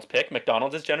McDonald's pick.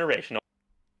 McDonald's is generational.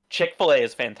 Chick-fil-A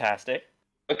is fantastic.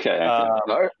 Okay.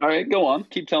 All right, go on.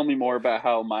 Keep telling me more about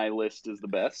how my list is the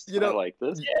best. I like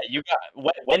this. Yeah, you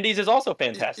got Wendy's is also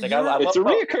fantastic. It's a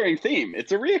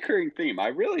reoccurring theme. I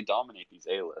really dominate these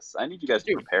A-lists. I need you guys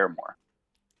to prepare more.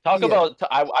 Taco Bell,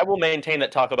 I will maintain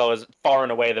that Taco Bell is far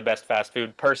and away the best fast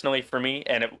food, personally, for me,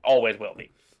 and it always will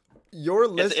be. Your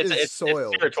list is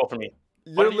soiled. It's spiritual for me.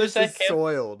 Your list is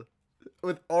soiled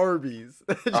with Arby's.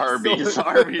 Arby's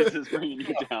is bringing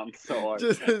you down so hard.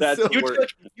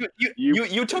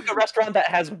 You took a restaurant that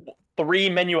has 3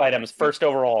 menu items first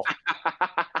overall.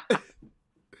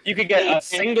 You could get a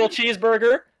single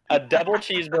cheeseburger, a double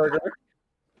cheeseburger,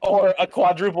 or a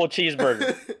quadruple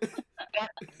cheeseburger.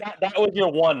 That was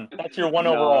your one. That's your one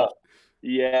overall.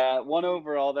 Yeah, one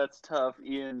overall. That's tough.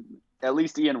 At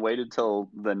least Ian waited till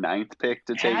the 9th pick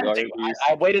to take Arby's.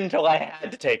 I waited until I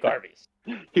had to take Arby's.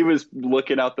 He was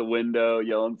looking out the window,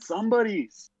 yelling,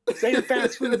 "Somebody, say a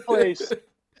fast food place."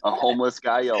 A homeless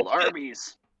guy yelled,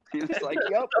 "Arby's." He was like,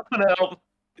 "Yep."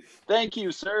 Thank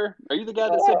you, sir. Are you the guy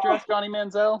that said draft Johnny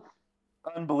Manziel?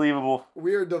 Unbelievable.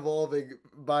 We are devolving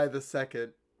by the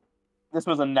second. This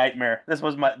was a nightmare. This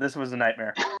was a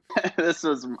nightmare.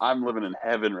 I'm living in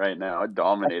heaven right now. I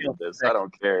dominated this. Sick. I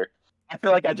don't care. I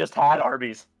feel like I just had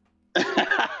Arby's.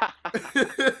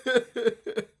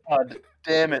 God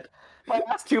damn it. My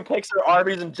last 2 picks are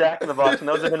Arby's and Jack in the Box, and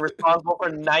those have been responsible for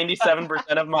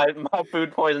 97% of my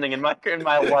food poisoning in my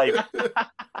life.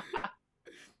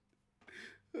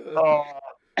 Oh,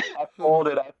 I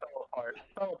folded. I fell apart.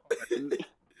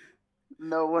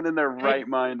 No one in their right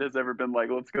mind has ever been like,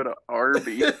 "Let's go to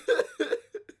Arby's."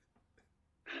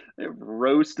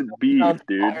 Roast beef,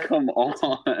 dude. Come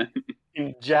on.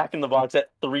 Jack in the Box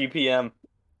at 3 p.m.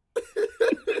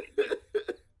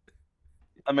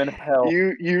 I'm in hell.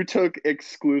 You took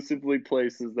exclusively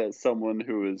places that someone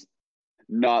who is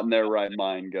not in their right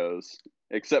mind goes,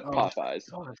 except Popeyes.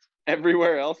 God.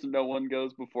 Everywhere else, no one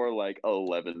goes before like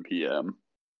 11 p.m.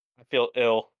 I feel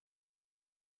ill.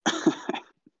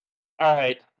 All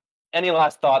right. Any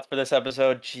last thoughts for this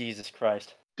episode? Jesus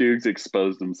Christ. Duke's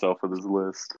exposed himself with his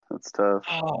list. That's tough.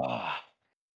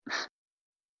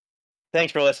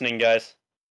 Thanks for listening, guys.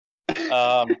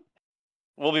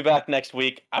 We'll be back next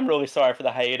week. I'm really sorry for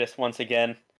the hiatus once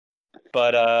again.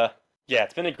 But, yeah,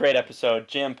 it's been a great episode.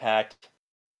 Jam-packed.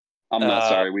 I'm not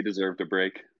sorry. We deserved a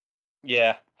break.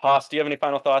 Yeah. Haas, do you have any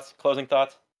final thoughts? Closing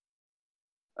thoughts?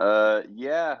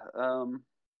 Yeah.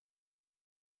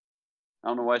 I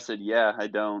don't know why I said yeah. I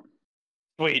don't.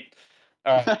 Sweet.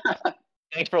 All right.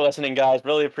 Thanks for listening, guys.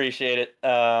 Really appreciate it.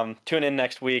 Tune in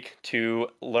next week to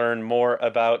learn more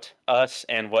about us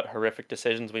and what horrific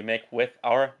decisions we make with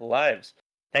our lives.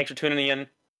 Thanks for tuning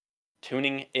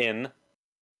in.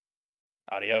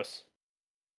 Adios.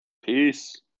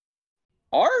 Peace.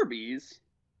 Arby's?